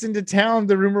time he gets into town,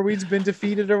 the Rumor Weed's been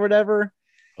defeated or whatever.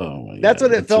 Oh my God. That's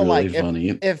what it felt really like.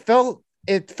 Funny.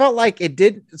 It felt like it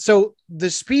did. So the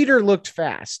speeder looked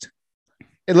fast.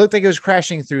 It looked like it was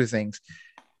crashing through things.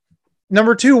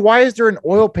 Number 2, why is there an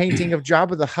oil painting of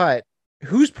Jabba the Hutt?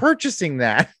 Who's purchasing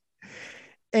that?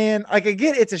 And like,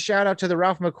 again, it's a shout out to the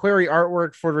Ralph McQuarrie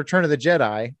artwork for Return of the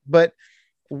Jedi. But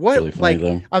what, Really funny, like,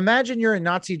 though. imagine you're in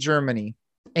Nazi Germany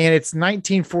and it's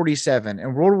 1947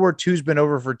 and World War II's been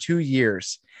over for 2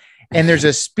 years. And there's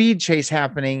a speed chase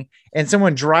happening and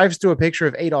someone drives through a picture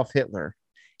of Adolf Hitler.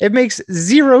 It makes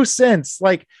zero sense.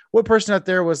 Like, what person out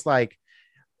there was like,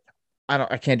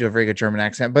 I can't do a very good German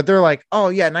accent, but they're like, oh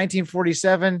yeah,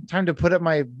 1947, time to put up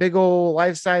my big old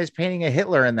life-size painting of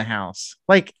Hitler in the house.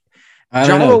 Like, I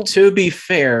don't know. To be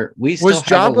fair, we still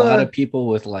have a lot of people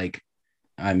with like,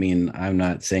 I mean, I'm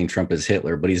not saying Trump is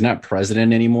Hitler, but he's not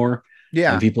president anymore.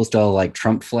 Yeah. And people still like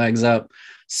Trump flags up.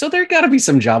 So there got to be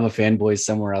some Jabba fanboys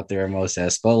somewhere out there,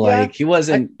 Moses. But like, he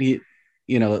wasn't,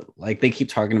 you know, like they keep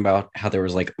talking about how there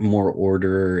was like more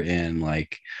order and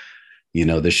like, you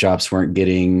know, the shops weren't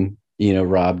getting, you know,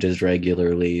 robbed as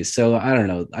regularly. So I don't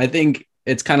know. I think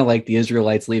it's kind of like the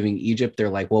Israelites leaving Egypt. They're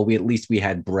like, well, at least we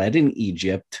had bread in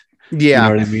Egypt. Yeah.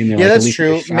 You know what I mean? They're yeah, like, that's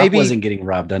true. Maybe wasn't getting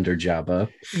robbed under Jabba.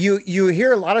 You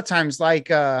hear a lot of times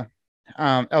like El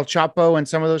Chapo and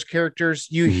some of those characters,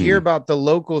 you hear about the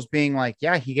locals being like,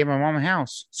 yeah, he gave my mom a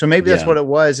house. So maybe that's what it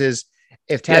was, is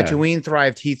if Tatooine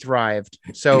thrived, he thrived.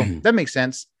 So that makes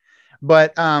sense.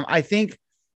 But I think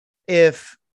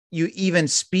if you even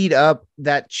speed up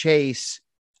that chase,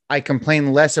 I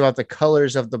complain less about the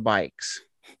colors of the bikes.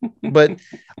 But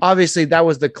obviously that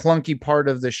was the clunky part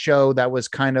of the show that was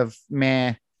kind of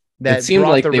meh. That it seemed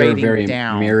like the they were very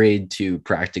down. married to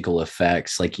practical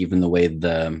effects, like even the way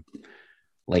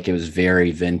like it was very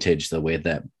vintage, the way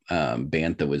that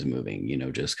Bantha was moving, you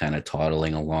know, just kind of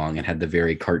toddling along, and had the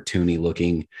very cartoony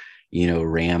looking, you know,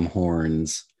 ram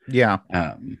horns. Yeah.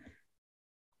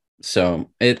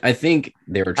 So I think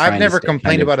they were trying I've never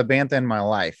complained about a Bantha in my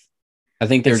life. I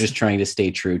think they're just trying to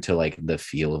stay true to like the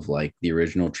feel of like the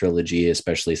original trilogy,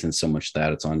 especially since so much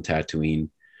that it's on Tatooine.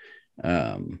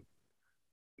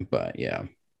 But yeah.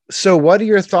 So what are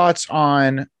your thoughts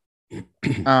on,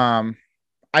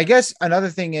 I guess another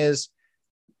thing is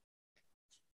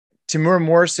Tamura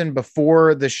Morrison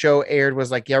before the show aired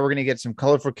was like, yeah, we're going to get some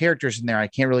colorful characters in there. I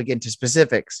can't really get into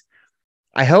specifics.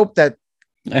 I hope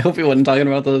he wasn't talking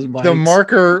about those bikes. The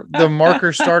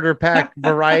marker starter pack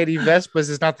variety Vespas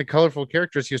is not the colorful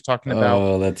characters he was talking about.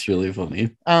 Oh, that's really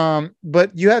funny.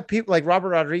 But you have people like Robert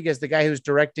Rodriguez, the guy who's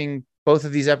directing both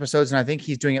of these episodes, and I think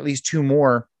he's doing at least 2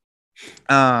 more.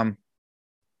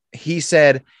 He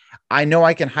said, I know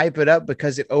I can hype it up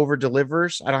because it over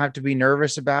delivers. I don't have to be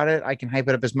nervous about it. I can hype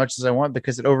it up as much as I want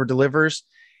because it over delivers.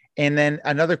 And then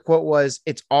another quote was,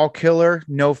 it's all killer,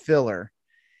 no filler.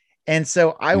 And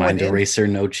so I went in, racer,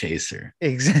 no chaser.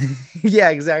 Exactly. Yeah,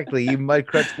 exactly. You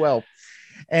mudcrutch whelp.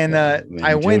 And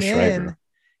I went in.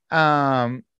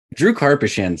 Drew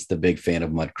Karpyshyn's the big fan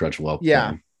of mudcrutch whelp.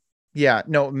 Yeah. Yeah.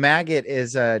 No, Maggot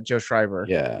is Joe Schreiber.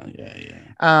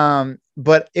 Yeah.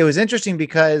 But it was interesting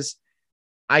because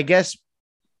I guess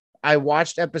I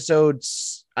watched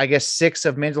episodes, 6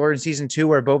 of Mandalorian season 2,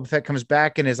 where Boba Fett comes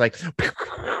back and is like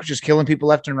just killing people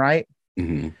left and right.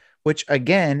 Mm-hmm. Which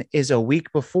again is a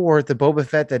week before the Boba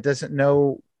Fett that doesn't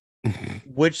know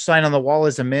which sign on the wall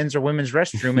is a men's or women's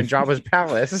restroom in Jabba's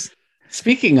palace.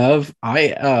 Speaking of,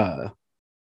 I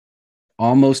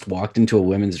almost walked into a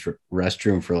women's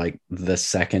restroom for like the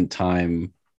second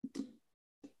time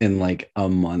in like a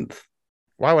month.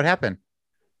 Why? What happened?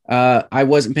 I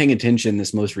wasn't paying attention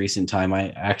this most recent time.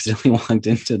 I accidentally walked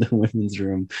into the women's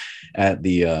room at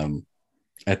the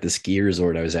ski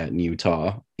resort I was at in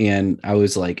Utah. And I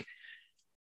was like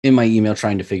in my email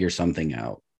trying to figure something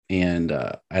out. And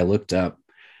I looked up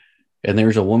and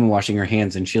there's a woman washing her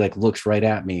hands and she like looks right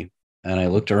at me. And I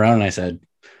looked around and I said,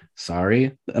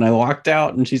 sorry. And I walked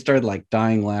out and she started like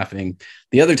dying laughing.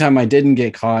 The other time I didn't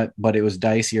get caught, but it was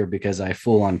dicier because I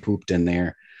full on pooped in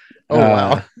there. Oh,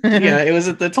 wow. Yeah, it was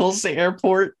at the Tulsa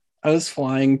airport. I was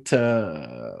flying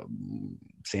to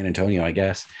San Antonio, I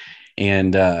guess.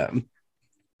 And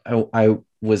I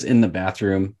was in the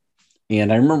bathroom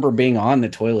and I remember being on the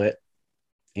toilet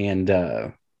and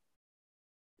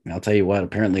And I'll tell you what,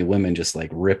 apparently women just like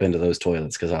rip into those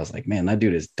toilets because I was like, man, that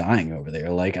dude is dying over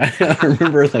there. Like I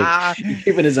remember like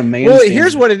even as a man. Well,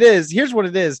 here's what it is. Here's what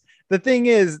it is. The thing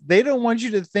is, they don't want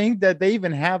you to think that they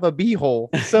even have a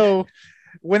beehole. So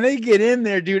when they get in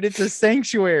there, dude, it's a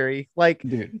sanctuary. Like,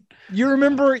 dude. You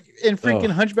remember in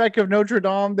freaking Hunchback of Notre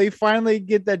Dame, they finally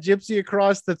get that gypsy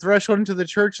across the threshold into the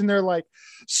church, and they're like,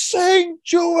 sanctuary.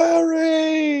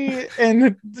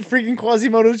 And freaking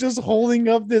Quasimodo's just holding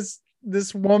up this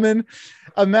woman.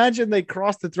 Imagine they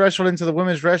cross the threshold into the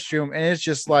women's restroom, and it's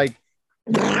just like,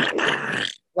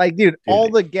 dude, all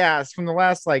the gas from the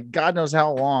last, like, God knows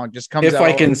how long just comes out. If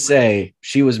I can say,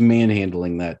 she was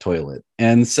manhandling that toilet.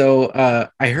 And so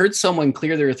I heard someone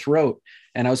clear their throat,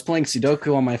 and I was playing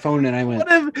Sudoku on my phone, and I went,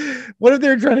 what if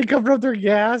they're trying to cover up their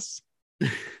gas?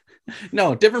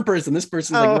 No, different person. This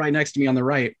person's like right next to me on the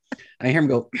right. And I hear him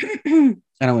go, and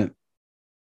I went,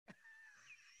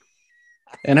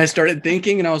 and I started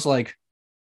thinking, and I was like,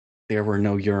 there were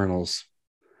no urinals.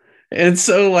 And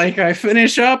so like I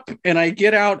finish up and I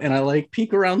get out and I like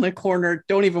peek around the corner,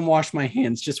 don't even wash my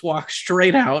hands, just walk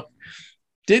straight out.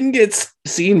 Didn't get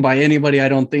seen by anybody, I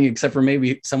don't think, except for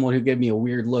maybe someone who gave me a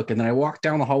weird look. And then I walked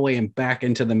down the hallway and back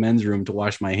into the men's room to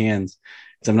wash my hands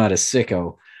because I'm not a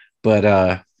sicko. But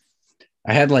I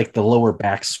had like the lower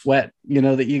back sweat, you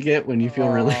know, that you get when you feel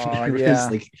really nervous. Yeah.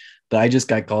 Like I just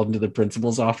got called into the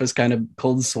principal's office, kind of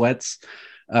cold sweats.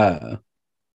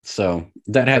 So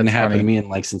that hadn't happened to me in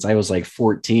like since I was like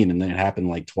 14, and then it happened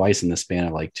like twice in the span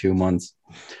of like 2 months.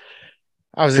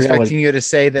 I was expecting you to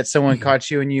say that someone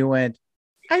caught you and you went,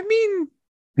 I mean,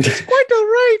 it's quite all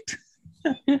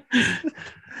right.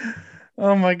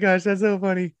 Oh my gosh, that's so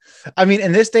funny. I mean,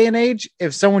 in this day and age,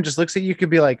 if someone just looks at you,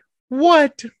 could be like,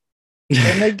 what?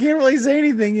 And they can't really say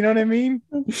anything, you know what I mean?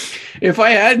 If I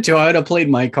had to, I would have played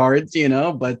my cards, you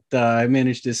know, but I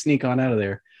managed to sneak on out of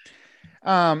there.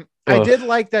 I did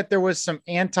like that there was some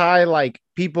like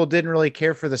people didn't really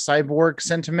care for the cyborg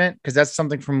sentiment, because that's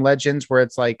something from Legends where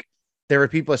it's like there were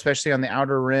people, especially on the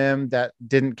Outer Rim, that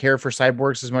didn't care for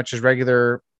cyborgs as much as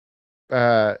regular,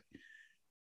 not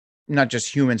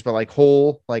just humans, but like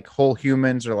whole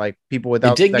humans, or like people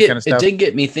without that kind of stuff. It did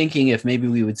get me thinking if maybe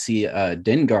we would see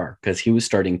Dengar, because he was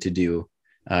starting to do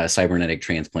cybernetic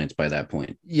transplants by that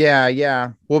point.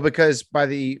 Yeah. Well, because by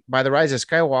the Rise of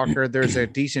Skywalker, there's a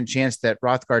decent chance that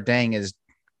Hrothgar Dang is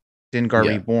Dengar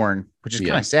reborn, which is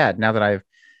kind of sad now that I've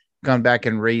gone back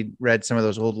and read some of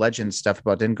those old Legends stuff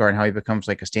about Dengar and how he becomes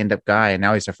like a stand-up guy, and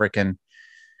now he's a freaking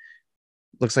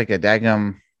looks like a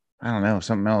daggum, I don't know,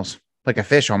 something else, like a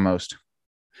fish almost.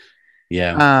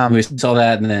 Yeah. We saw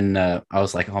that, and then I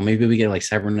was like, oh, maybe we get like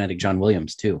cybernetic John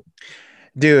Williams too.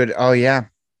 Dude, oh yeah.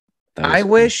 I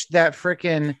wish that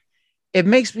freaking it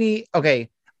makes me okay.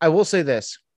 I will say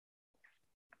this.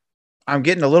 I'm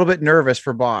getting a little bit nervous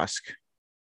for Bossk.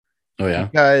 Oh, yeah.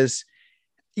 Because,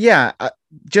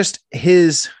 just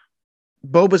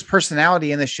Boba's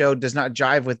personality in the show does not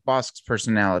jive with Bosk's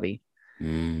personality.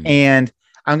 And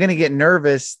I'm going to get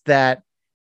nervous that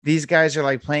these guys are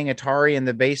like playing Atari in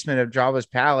the basement of Jabba's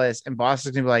palace, and Bossk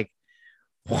is going to be like,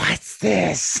 what's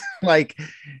this? Like,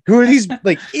 who are these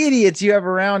like idiots you have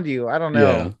around you? I don't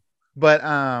know. But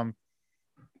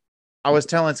I was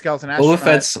telling Skeleton Astronaut, Boba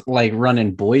Fett's like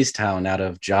running Boys Town out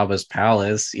of Jabba's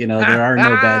palace. You know, there are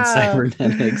no bad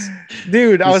cybernetics.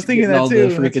 Dude, I was thinking that all too.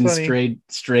 The freaking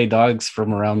stray dogs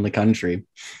from around the country.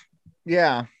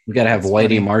 Yeah. We got to have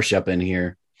Whitey Marsh up in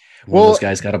here. One of those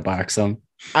guys got to box them.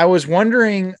 I was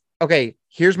wondering, okay,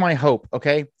 here's my hope,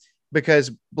 okay?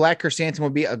 Because Black Chrysanthemum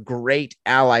would be a great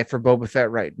ally for Boba Fett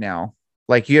right now.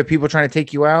 Like, you have people trying to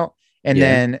take you out, and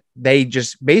then they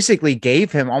just basically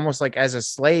gave him almost like as a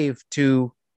slave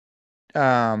to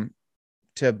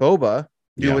Boba.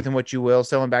 Do with him what you will.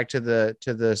 Sell him back to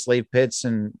the slave pits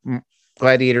and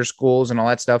gladiator schools and all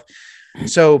that stuff.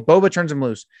 So Boba turns him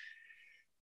loose.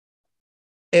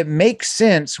 It makes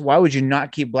sense. Why would you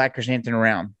not keep Black Chrysanthemum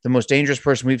around? The most dangerous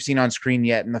person we've seen on screen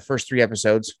yet in the first 3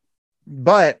 episodes.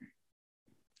 But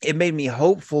it made me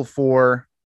hopeful for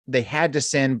they had to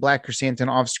send Black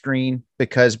Chrysanthemum off screen,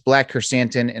 because Black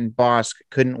Chrysanthemum and Bossk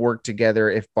couldn't work together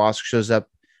if Bossk shows up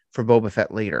for Boba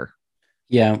Fett later.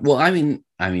 Yeah. Well, I mean,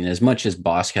 as much as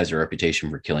Bossk has a reputation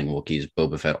for killing Wookiees,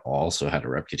 Boba Fett also had a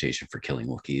reputation for killing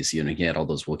Wookiees. You know, he had all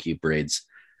those Wookiee braids.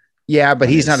 Yeah, but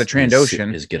he's not a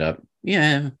Trandoshan. His get up.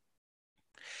 Yeah.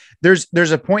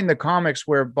 There's a point in the comics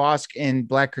where Bossk and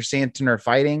Black Chrysanthemum are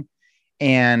fighting,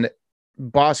 and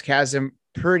Bossk has him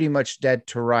pretty much dead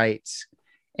to rights.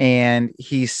 And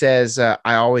he says, I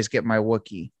always get my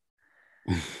Wookiee.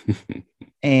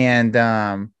 And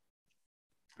I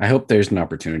hope there's an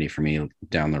opportunity for me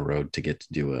down the road to get to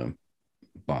do a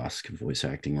Bosk voice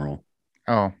acting role.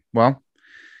 Oh, well,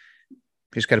 you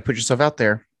just got to put yourself out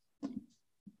there.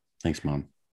 Thanks, Mom.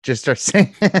 Just start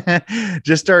saying,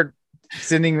 just start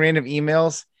sending random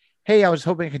emails. Hey, I was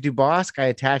hoping I could do Bosk. I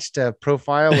attached a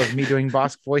profile of me doing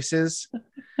Bosk voices.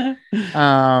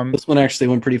 This one actually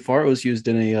went pretty far. It was used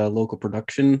in a local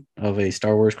production of a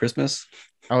Star Wars Christmas.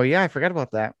 Oh yeah, I forgot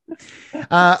about that.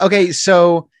 Okay,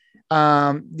 so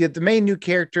the main new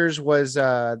characters was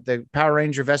the Power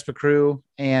Ranger Vespa crew,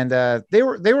 and they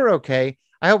were okay.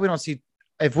 I hope we don't see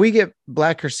if we get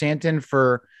Black Chrysanthemum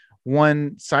for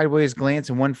one sideways glance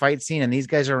and one fight scene, and these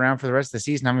guys are around for the rest of the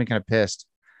season. I'm gonna be kind of pissed,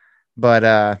 but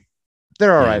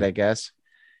they're all right, I guess.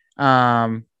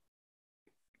 I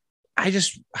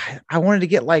wanted to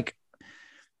get like,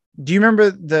 do you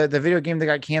remember the video game that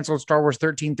got canceled, Star Wars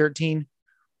 1313?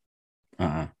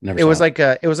 Never. It was like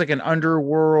an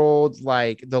underworld,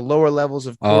 like the lower levels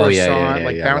of Coruscant,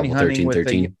 like bounty hunting with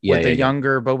the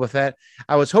younger Boba Fett.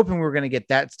 I was hoping we were going to get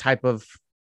that type of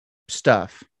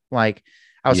stuff. Like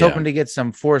I was hoping to get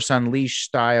some Force Unleashed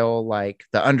style, like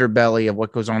the underbelly of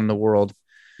what goes on in the world.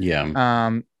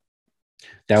 Yeah.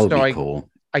 That would be cool.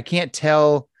 I can't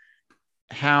tell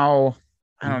how,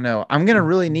 I don't know. I'm going to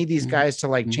really need these guys to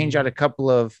like change out a couple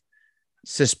of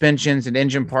suspensions and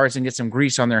engine parts and get some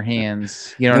grease on their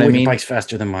hands. You know what I mean? Your bike's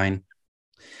faster than mine.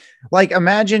 Like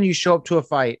imagine you show up to a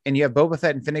fight and you have Boba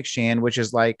Fett and Fennec Shand, which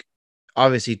is like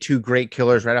obviously two great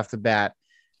killers right off the bat.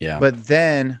 Yeah. But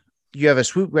then you have a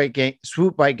swoop bike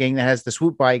gang that has the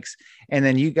swoop bikes, and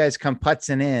then you guys come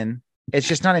putzing in. It's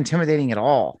just not intimidating at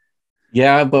all.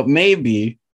 Yeah, but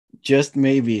maybe, just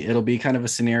maybe, it'll be kind of a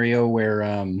scenario where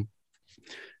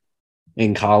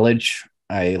in college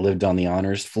I lived on the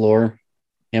honors floor.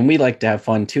 And we like to have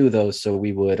fun too, though. So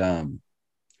we would,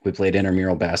 we played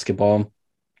intramural basketball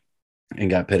and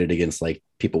got pitted against like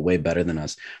people way better than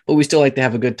us, but we still like to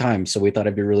have a good time. So we thought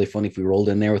it'd be really funny if we rolled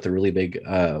in there with a really big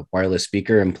wireless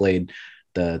speaker and played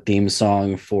the theme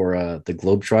song for the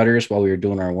Globetrotters while we were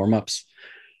doing our warm-ups.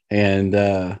 And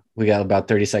we got about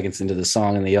 30 seconds into the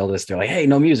song and they yelled at us. They're like, hey,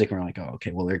 no music. And we're like, oh,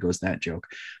 okay, well, there goes that joke.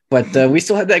 But we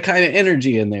still had that kind of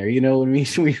energy in there, you know, when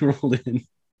we rolled in.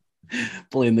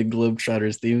 Playing the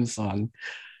Globetrotters theme song.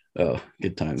 Oh,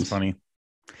 good times. It's funny.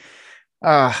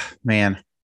 Man,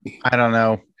 I don't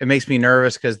know. It makes me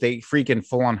nervous because they freaking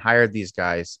full on hired these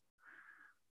guys.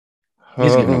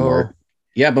 He's giving them work.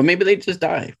 Yeah, but maybe they just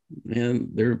die.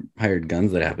 And they're hired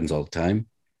guns. That happens all the time.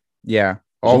 Yeah,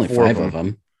 all only 5 of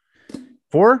them.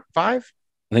 4, 5?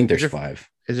 I think there's 5.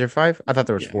 Is there 5? I thought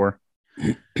there was 4.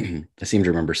 I seem to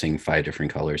remember seeing 5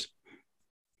 different colors.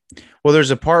 Well,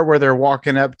 there's a part where they're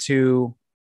walking up to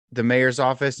the mayor's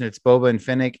office and it's Boba and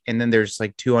Fennec, and then there's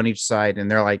like 2 on each side, and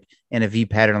they're like in a V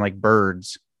pattern, like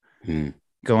birds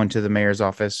going to the mayor's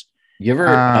office. You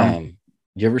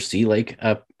ever see like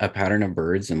a pattern of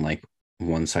birds and like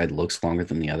one side looks longer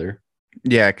than the other?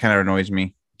 Yeah, it kind of annoys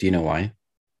me. Do you know why?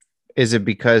 Is it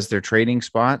because they're trading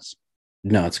spots?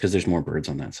 No, it's because there's more birds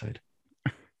on that side.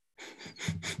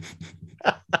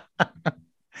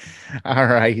 All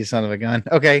right, you son of a gun.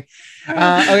 Okay.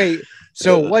 Okay.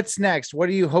 So what's next? What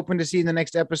are you hoping to see in the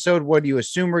next episode? What do you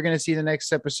assume we're going to see in the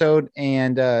next episode?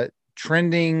 And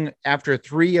trending after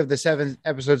 3 of the 7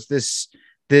 episodes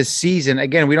this season.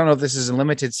 Again, we don't know if this is a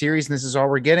limited series and this is all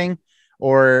we're getting,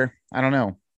 or I don't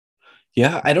know.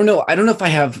 Yeah, I don't know. I don't know if I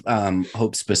have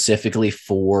hope specifically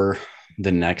for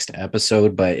the next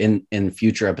episode, but in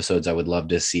future episodes, I would love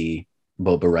to see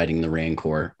Boba riding the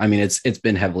Rancor. I mean, it's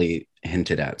been heavily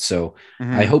hinted at, so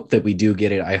I hope that we do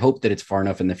get it. I hope that it's far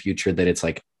enough in the future that it's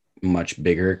like much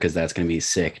bigger, because that's going to be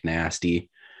sick, nasty.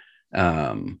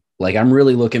 Like I'm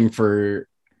really looking for,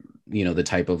 you know, the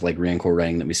type of like Rancor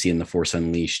riding that we see in the Force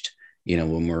Unleashed, you know,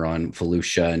 when we're on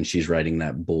Felucia and she's riding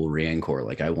that bull Rancor.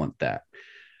 Like I want that.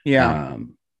 Yeah.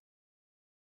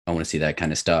 I want to see that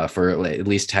kind of stuff, or at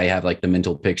least I have like the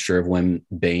mental picture of when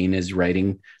Bane is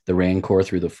riding the Rancor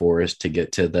through the forest to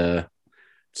get to the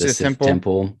Sith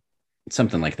temple,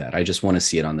 something like that. I just want to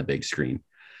see it on the big screen.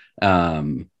 I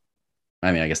mean,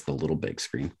 I guess the little big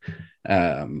screen.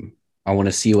 I want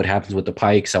to see what happens with the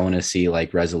Pikes. I want to see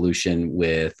like resolution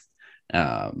with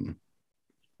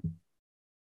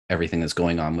everything that's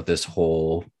going on with this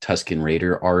whole Tusken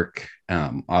Raider arc.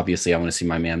 Obviously, I want to see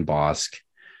my man Bosk.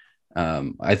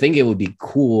 I think it would be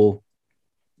cool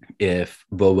if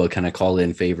Boba kind of called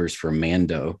in favors for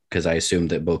Mando, because I assume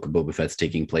that Boba Fett's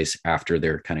taking place after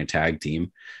their kind of tag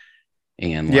team.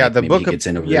 And like, yeah, the maybe book he gets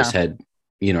in over his head.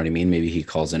 You know what I mean? Maybe he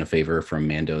calls in a favor from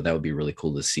Mando. That would be really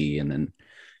cool to see. And then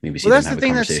maybe see them have a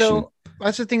conversation.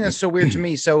 That's the thing that's so weird to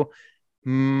me. So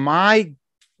my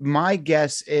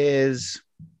guess is,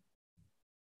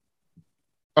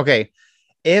 okay,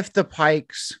 if the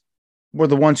Pikes were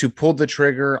the ones who pulled the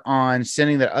trigger on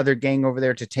sending the other gang over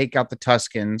there to take out the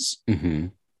Tuskens,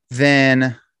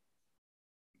 then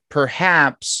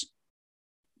perhaps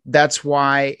that's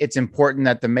why it's important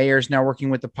that the mayor's now working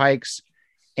with the Pikes.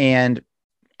 And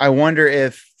I wonder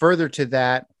if further to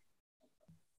that,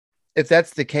 if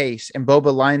that's the case and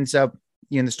Boba lines up,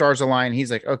 the stars align,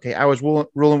 he's like, okay, I was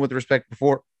ruling with respect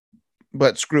before,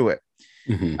 but screw it.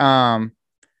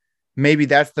 Maybe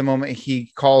that's the moment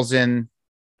he calls in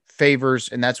favors,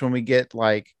 and that's when we get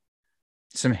like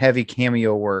some heavy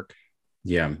cameo work.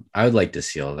 Yeah, I would like to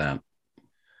see all that.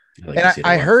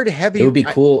 I heard heavy. It would be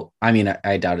cool. I mean,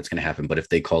 I doubt it's going to happen, but if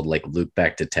they called like Luke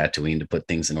back to Tatooine to put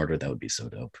things in order, that would be so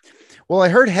dope. Well, I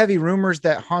heard heavy rumors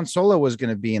that Han Solo was going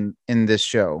to be in this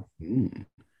show, and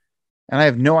I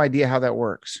have no idea how that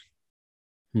works.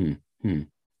 I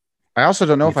also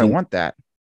don't know if I want that.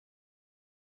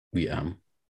 Yeah,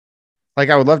 like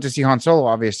I would love to see Han Solo,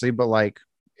 obviously, but like,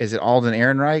 is it Alden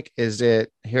Ehrenreich? Is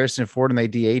it Harrison Ford and they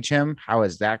DH him? How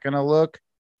is that going to look?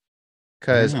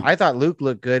 Because I thought Luke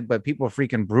looked good, but people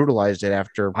freaking brutalized it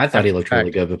after. I thought he looked really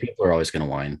good, but people are always going to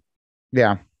whine.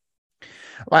 Yeah.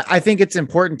 I think it's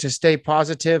important to stay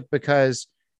positive because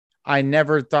I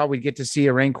never thought we'd get to see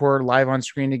a Rancor live on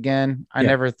screen again. I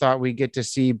never thought we'd get to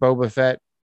see Boba Fett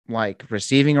like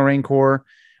receiving a Rancor.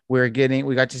 We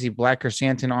got to see Black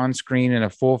Chrysanthemum on screen in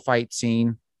a full fight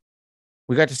scene.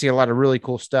 We got to see a lot of really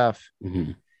cool stuff.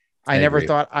 I never agree.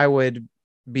 Thought I would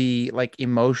be like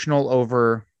emotional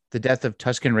over the death of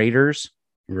Tusken Raiders.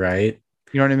 Right.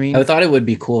 You know what I mean? I thought it would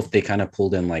be cool if they kind of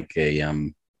pulled in like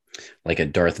a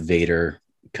Darth Vader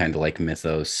kind of like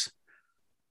mythos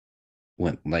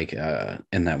went like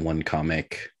in that one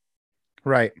comic.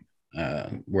 Right.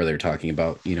 Where they're talking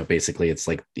about, basically it's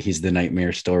like he's the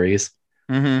nightmare stories.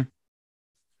 I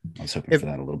was hoping for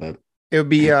that a little bit. It would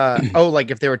be like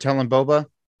if they were telling Boba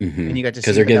and you got to see,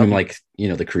 because they're giving him like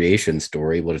the creation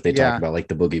story. What if they talk about like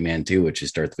the Boogeyman too, which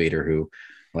is Darth Vader, who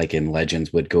like in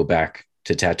Legends would go back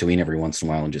to Tatooine every once in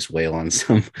a while and just wail on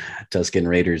some Tusken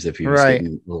Raiders if he was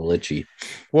getting a little itchy.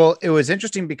 Well, it was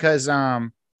interesting because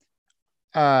that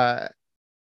would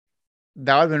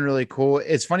have been really cool.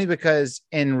 It's funny because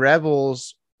in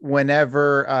Rebels,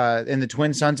 whenever in the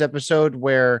Twin Sons episode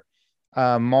where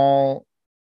Maul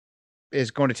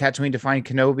is going to Tatooine to find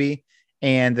Kenobi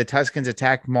and the Tuskens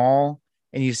attack Maul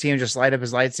and you see him just light up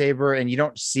his lightsaber and you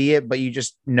don't see it, but you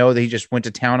just know that he just went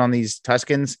to town on these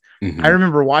Tuskens. I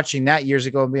remember watching that years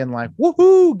ago and being like,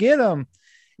 woohoo, get him.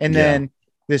 And then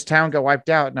this town got wiped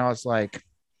out. And I was like,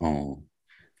 oh,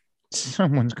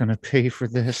 someone's going to pay for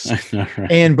this. Know,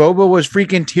 right? And Boba was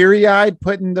freaking teary eyed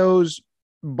putting those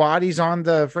bodies on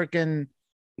the freaking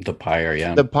the pyre.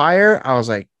 Yeah. The pyre. I was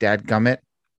like, dadgummit,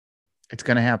 it's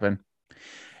going to happen.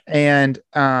 And,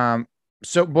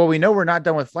 but we know we're not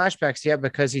done with flashbacks yet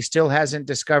because he still hasn't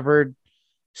discovered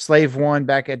Slave One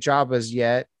back at Jabba's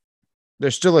yet.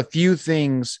 There's still a few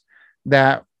things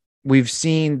that we've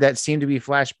seen that seem to be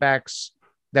flashbacks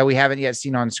that we haven't yet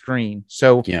seen on screen.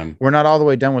 So we're not all the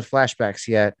way done with flashbacks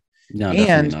yet. No,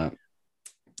 definitely not.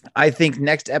 I think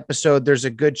next episode, there's a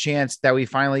good chance that we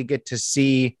finally get to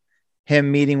see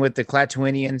him meeting with the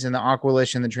Klatooinians and the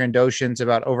Aqualish and the Trandoshans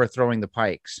about overthrowing the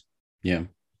Pikes. Yeah.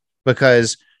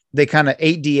 Because they kind of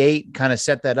 8D8 kind of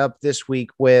set that up this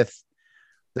week with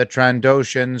the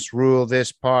Trandoshans rule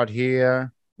this part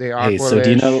here. The Aqualish. Hey, so do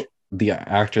you know the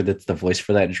actor that's the voice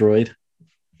for that droid?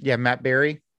 Yeah, Matt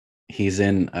Berry. He's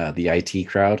in the IT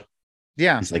crowd.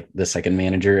 Yeah. He's like the second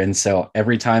manager. And so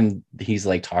every time he's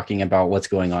like talking about what's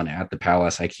going on at the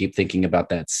palace, I keep thinking about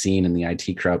that scene in the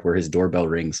IT crowd where his doorbell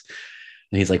rings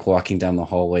and he's like walking down the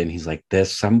hallway and he's like,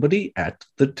 there's somebody at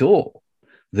the door.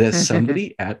 There's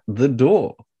somebody at the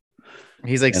door.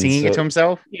 He's like singing it to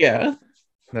himself. Yeah.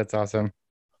 That's awesome.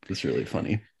 It's really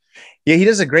funny. Yeah. He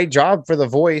does a great job for the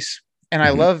voice. And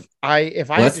I love,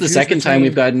 that's the second time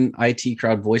we've gotten IT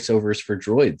crowd voiceovers for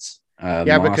droids. Moss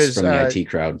because from the IT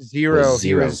crowd. Zero.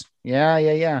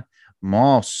 Yeah.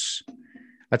 Moss.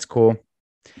 That's cool.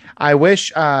 I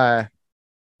wish if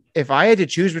I had to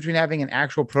choose between having an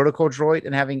actual protocol droid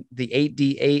and having the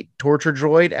 8D8 torture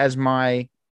droid as my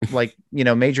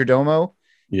major domo,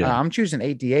 I'm choosing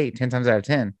 8D8 10 times out of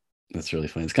 10. That's really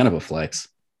funny. It's kind of a flex.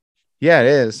 Yeah, it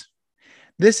is.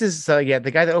 This is the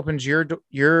guy that opens your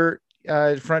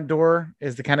front door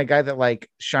is the kind of guy that like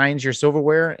shines your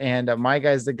silverware, and my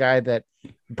guy's the guy that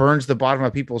burns the bottom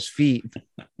of people's feet.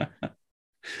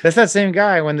 That's that same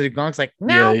guy when the gonk's like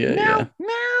no.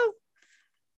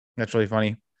 That's really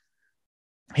funny.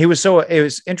 It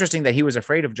was interesting that he was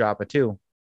afraid of Jabba too.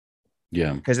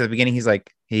 Yeah, because at the beginning he's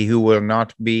like, he who will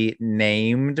not be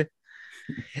named.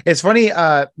 It's funny.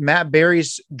 Matt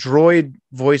Berry's droid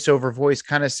voiceover voice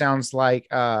kind of sounds like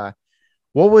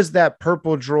what was that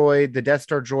purple droid, the Death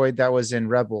Star droid that was in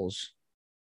Rebels?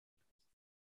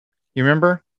 You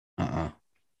remember? I'm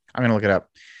gonna look it up.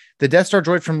 The Death Star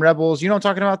droid from Rebels. You know what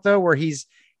I'm talking about though, where he's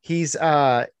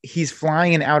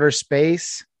flying in outer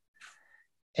space,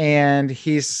 and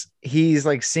he's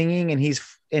like singing, and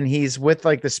he's with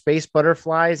like the space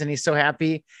butterflies, and he's so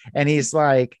happy, and he's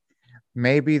like,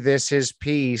 maybe this is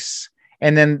peace.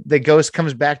 And then the ghost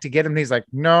comes back to get him, and he's like,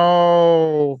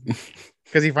 no,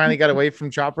 because he finally got away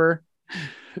from Chopper.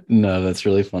 No, that's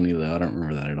really funny though. I don't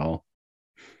remember that at all.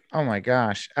 Oh my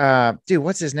gosh. Dude,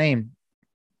 what's his name?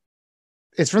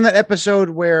 It's from that episode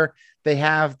where they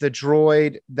have the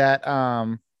droid that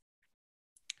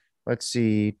let's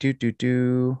see.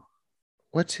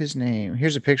 What's his name?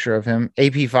 Here's a picture of him.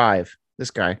 AP5.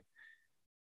 This guy.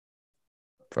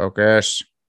 Focus.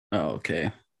 Oh,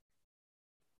 okay.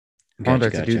 I want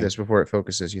to do this before it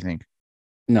focuses, you think?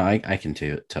 No, I can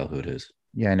tell who it is.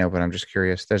 Yeah, I know, but I'm just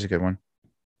curious. There's a good one.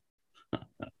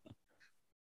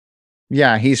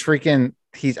 Yeah, he's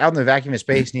out in the vacuum of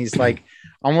space, and he's like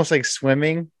almost like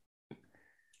swimming.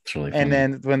 It's really funny. And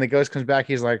then when the ghost comes back,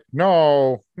 he's like,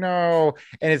 no. And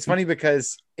it's funny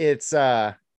because it's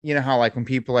you know how like when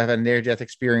people have a near-death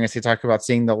experience, they talk about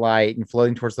seeing the light and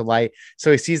floating towards the light.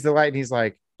 So he sees the light and he's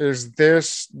like, is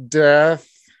this death?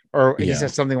 Or he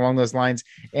says something along those lines,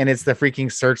 and it's the freaking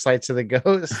searchlights of the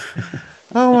ghost.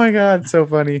 Oh my god, so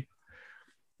funny.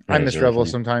 I miss really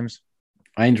Rebels sometimes.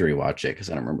 I enjoy rewatch it because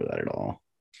I don't remember that at all.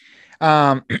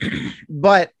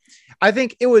 But I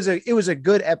think it was a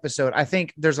good episode. I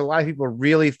think there's a lot of people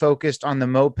really focused on the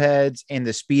mopeds and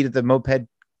the speed of the moped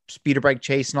speeder bike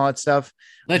chase and all that stuff.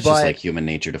 That's just like human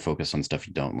nature to focus on stuff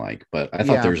you don't like. But I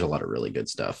thought there was a lot of really good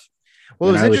stuff.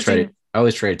 Well, it was interesting. I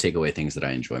always try to take away things that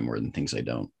I enjoy more than things I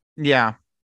don't. Yeah.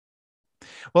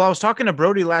 Well, I was talking to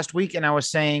Brody last week, and I was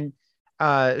saying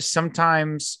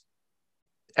sometimes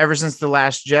ever since The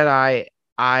Last Jedi,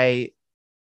 I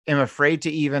am afraid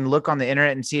to even look on the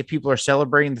internet and see if people are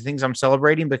celebrating the things I'm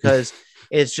celebrating, because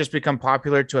it's just become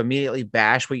popular to immediately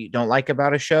bash what you don't like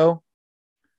about a show.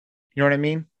 You know what I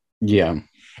mean? Yeah.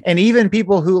 And even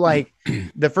people who like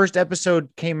the first episode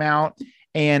came out,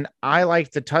 and I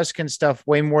liked the Tusken stuff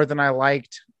way more than I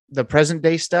liked the present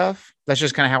day stuff. That's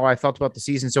just kind of how I felt about the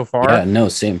season so far. Yeah, no,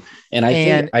 same. And I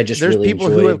think I just there's really people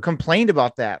who have complained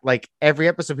about that. Like every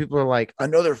episode, people are like,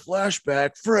 another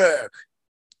flashback, frick.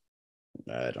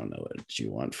 I don't know what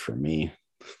you want from me.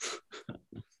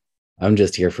 I'm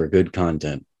just here for good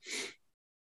content.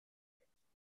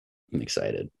 I'm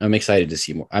excited to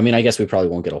see more. I mean, I guess we probably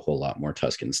won't get a whole lot more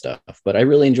Tusken stuff, but I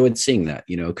really enjoyed seeing that,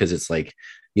 because it's like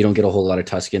you don't get a whole lot of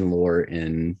Tusken lore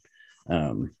in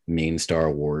main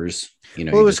Star Wars. Well,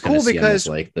 it was cool because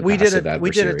like we did a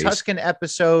Tusken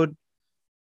episode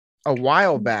a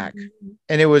while back,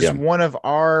 and it was one of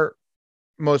our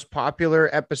most popular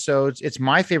episodes. It's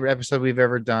my favorite episode we've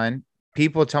ever done.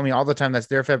 People tell me all the time that's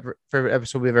their favorite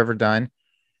episode we've ever done.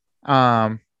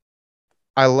 I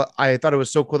thought it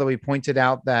was so cool that we pointed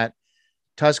out that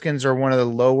Tuskens are one of the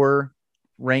lower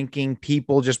ranking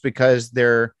people, just because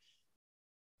they're,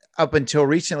 up until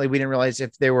recently, we didn't realize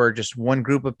if they were just one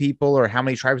group of people or how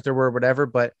many tribes there were or whatever,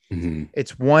 but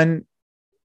it's one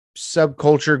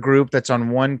subculture group that's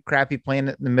on one crappy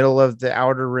planet in the middle of the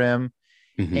Outer Rim.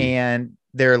 And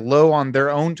they're low on their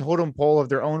own totem pole of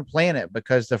their own planet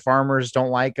because the farmers don't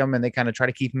like them, and they kind of try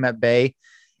to keep them at bay.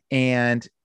 And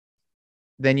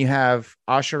then you have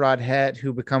Asherad Het,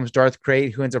 who becomes Darth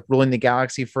Krayt, who ends up ruling the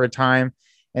galaxy for a time.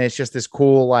 And it's just this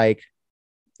cool, like,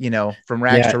 from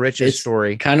rags to riches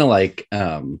story. Kind of like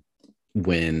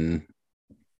when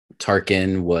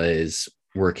Tarkin was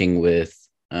working with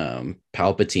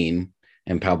Palpatine,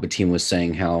 and Palpatine was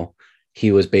saying how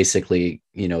he was basically,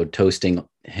 toasting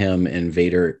him and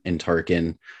Vader and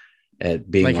Tarkin at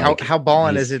being like how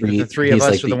ballin' is it that the three of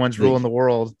us are the ones ruling the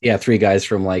world? Yeah, three guys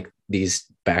from like these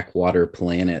backwater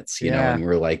planets, you know, and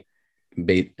we're like,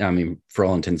 for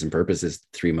all intents and purposes,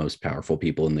 three most powerful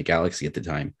people in the galaxy at the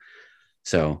time.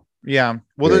 So yeah,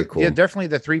 well, cool. Definitely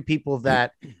the three people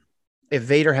that if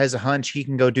Vader has a hunch, he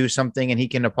can go do something and he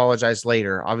can apologize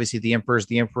later. Obviously, the Emperor's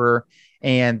the Emperor,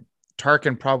 and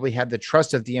Tarkin probably had the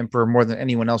trust of the Emperor more than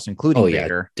anyone else, including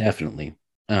Vader. Definitely.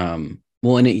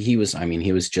 Well, and he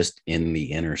was just in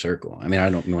the inner circle. I mean, I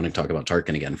don't want to talk about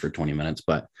Tarkin again for 20 minutes,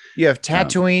 but you have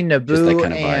Tatooine, Naboo,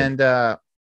 kind of and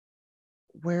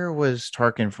where was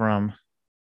Tarkin from?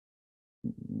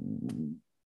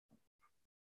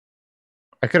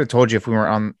 I could have told you if we were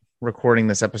on recording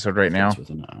this episode right now. With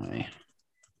an I.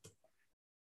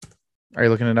 Are you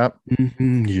looking it up?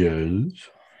 Yes.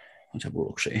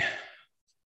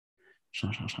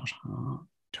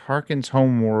 Tarkin's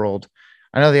home world.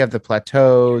 I know they have the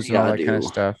plateaus and all that kind of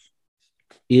stuff.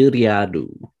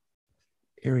 Iriadu.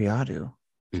 Iriadu.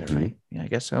 Is that right? Yeah, I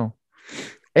guess so.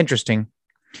 Interesting.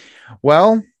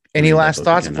 Well, any last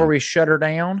thoughts before we shut her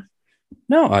down?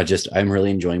 No, I'm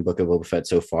really enjoying Book of Boba Fett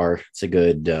so far. It's a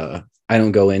good, I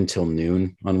don't go in till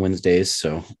noon on Wednesdays,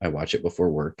 so I watch it before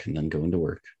work and then go into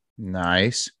work.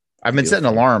 Nice. I've been setting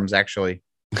alarms, actually.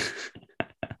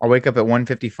 I'll wake up at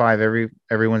 1:55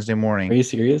 every Wednesday morning. Are you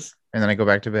serious? And then I go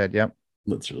back to bed. Yep.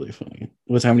 That's really funny.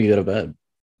 What time do you go to bed?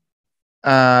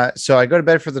 So I go to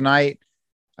bed for the night.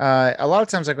 A lot of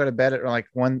times I go to bed at like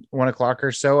 1 o'clock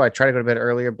or so. I try to go to bed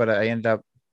earlier, but I end up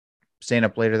staying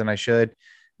up later than I should.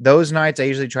 Those nights I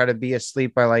usually try to be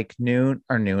asleep by like noon,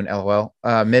 LOL,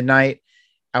 midnight.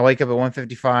 I wake up at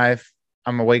 1:55.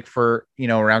 I'm awake for,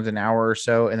 around an hour or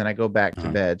so, and then I go back to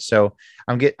bed. So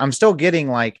I'm still getting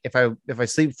like, if I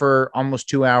sleep for almost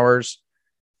 2 hours,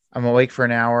 I'm awake for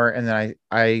an hour, and then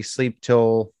I sleep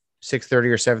till 6:30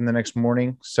 or 7 the next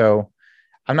morning. So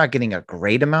I'm not getting a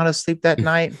great amount of sleep that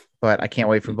night, but I can't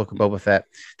wait for Book of Boba Fett.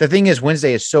 The thing is,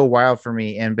 Wednesday is so wild for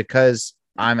me. And because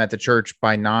I'm at the church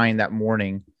by 9 that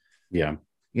morning, yeah,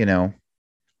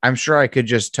 I'm sure I could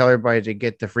just tell everybody to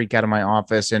get the freak out of my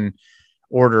office and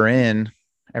order in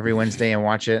every Wednesday and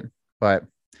watch it. But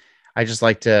I just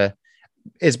like to,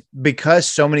 it's because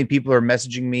so many people are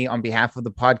messaging me on behalf of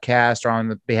the podcast or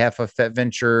on behalf of Fett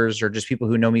Ventures or just people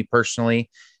who know me personally.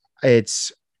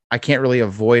 I can't really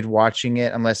avoid watching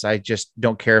it unless I just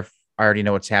don't care if I already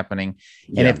know what's happening.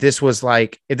 Yeah. And if this was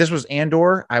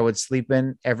Andor, I would sleep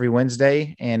in every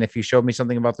Wednesday. And if you showed me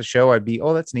something about the show, I'd be,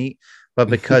 oh, that's neat. But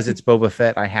because it's Boba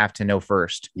Fett, I have to know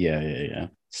first. Yeah.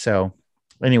 So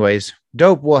anyways,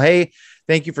 dope. Well, hey,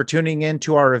 thank you for tuning in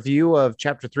to our review of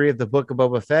Chapter 3 of the Book of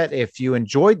Boba Fett. If you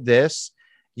enjoyed this,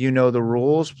 you know the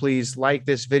rules. Please like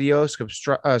this video,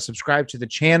 subscribe to the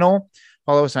channel,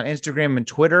 follow us on Instagram and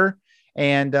Twitter.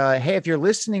 And hey, if you're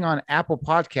listening on Apple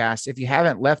Podcasts, if you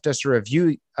haven't left us a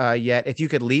review yet, if you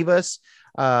could leave us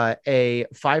a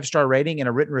 5-star rating and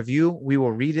a written review, we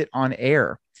will read it on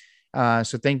air.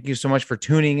 So thank you so much for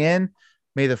tuning in.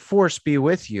 May the Force be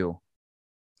with you.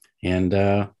 And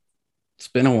it's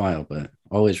been a while, but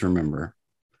always remember,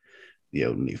 the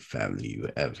only family you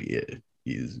have here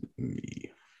is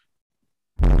me.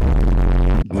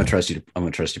 I'm gonna trust you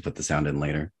to put the sound in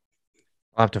later.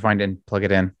 I'll have to find it and plug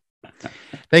it in.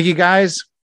 Thank you guys.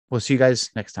 We'll see you guys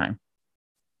next time.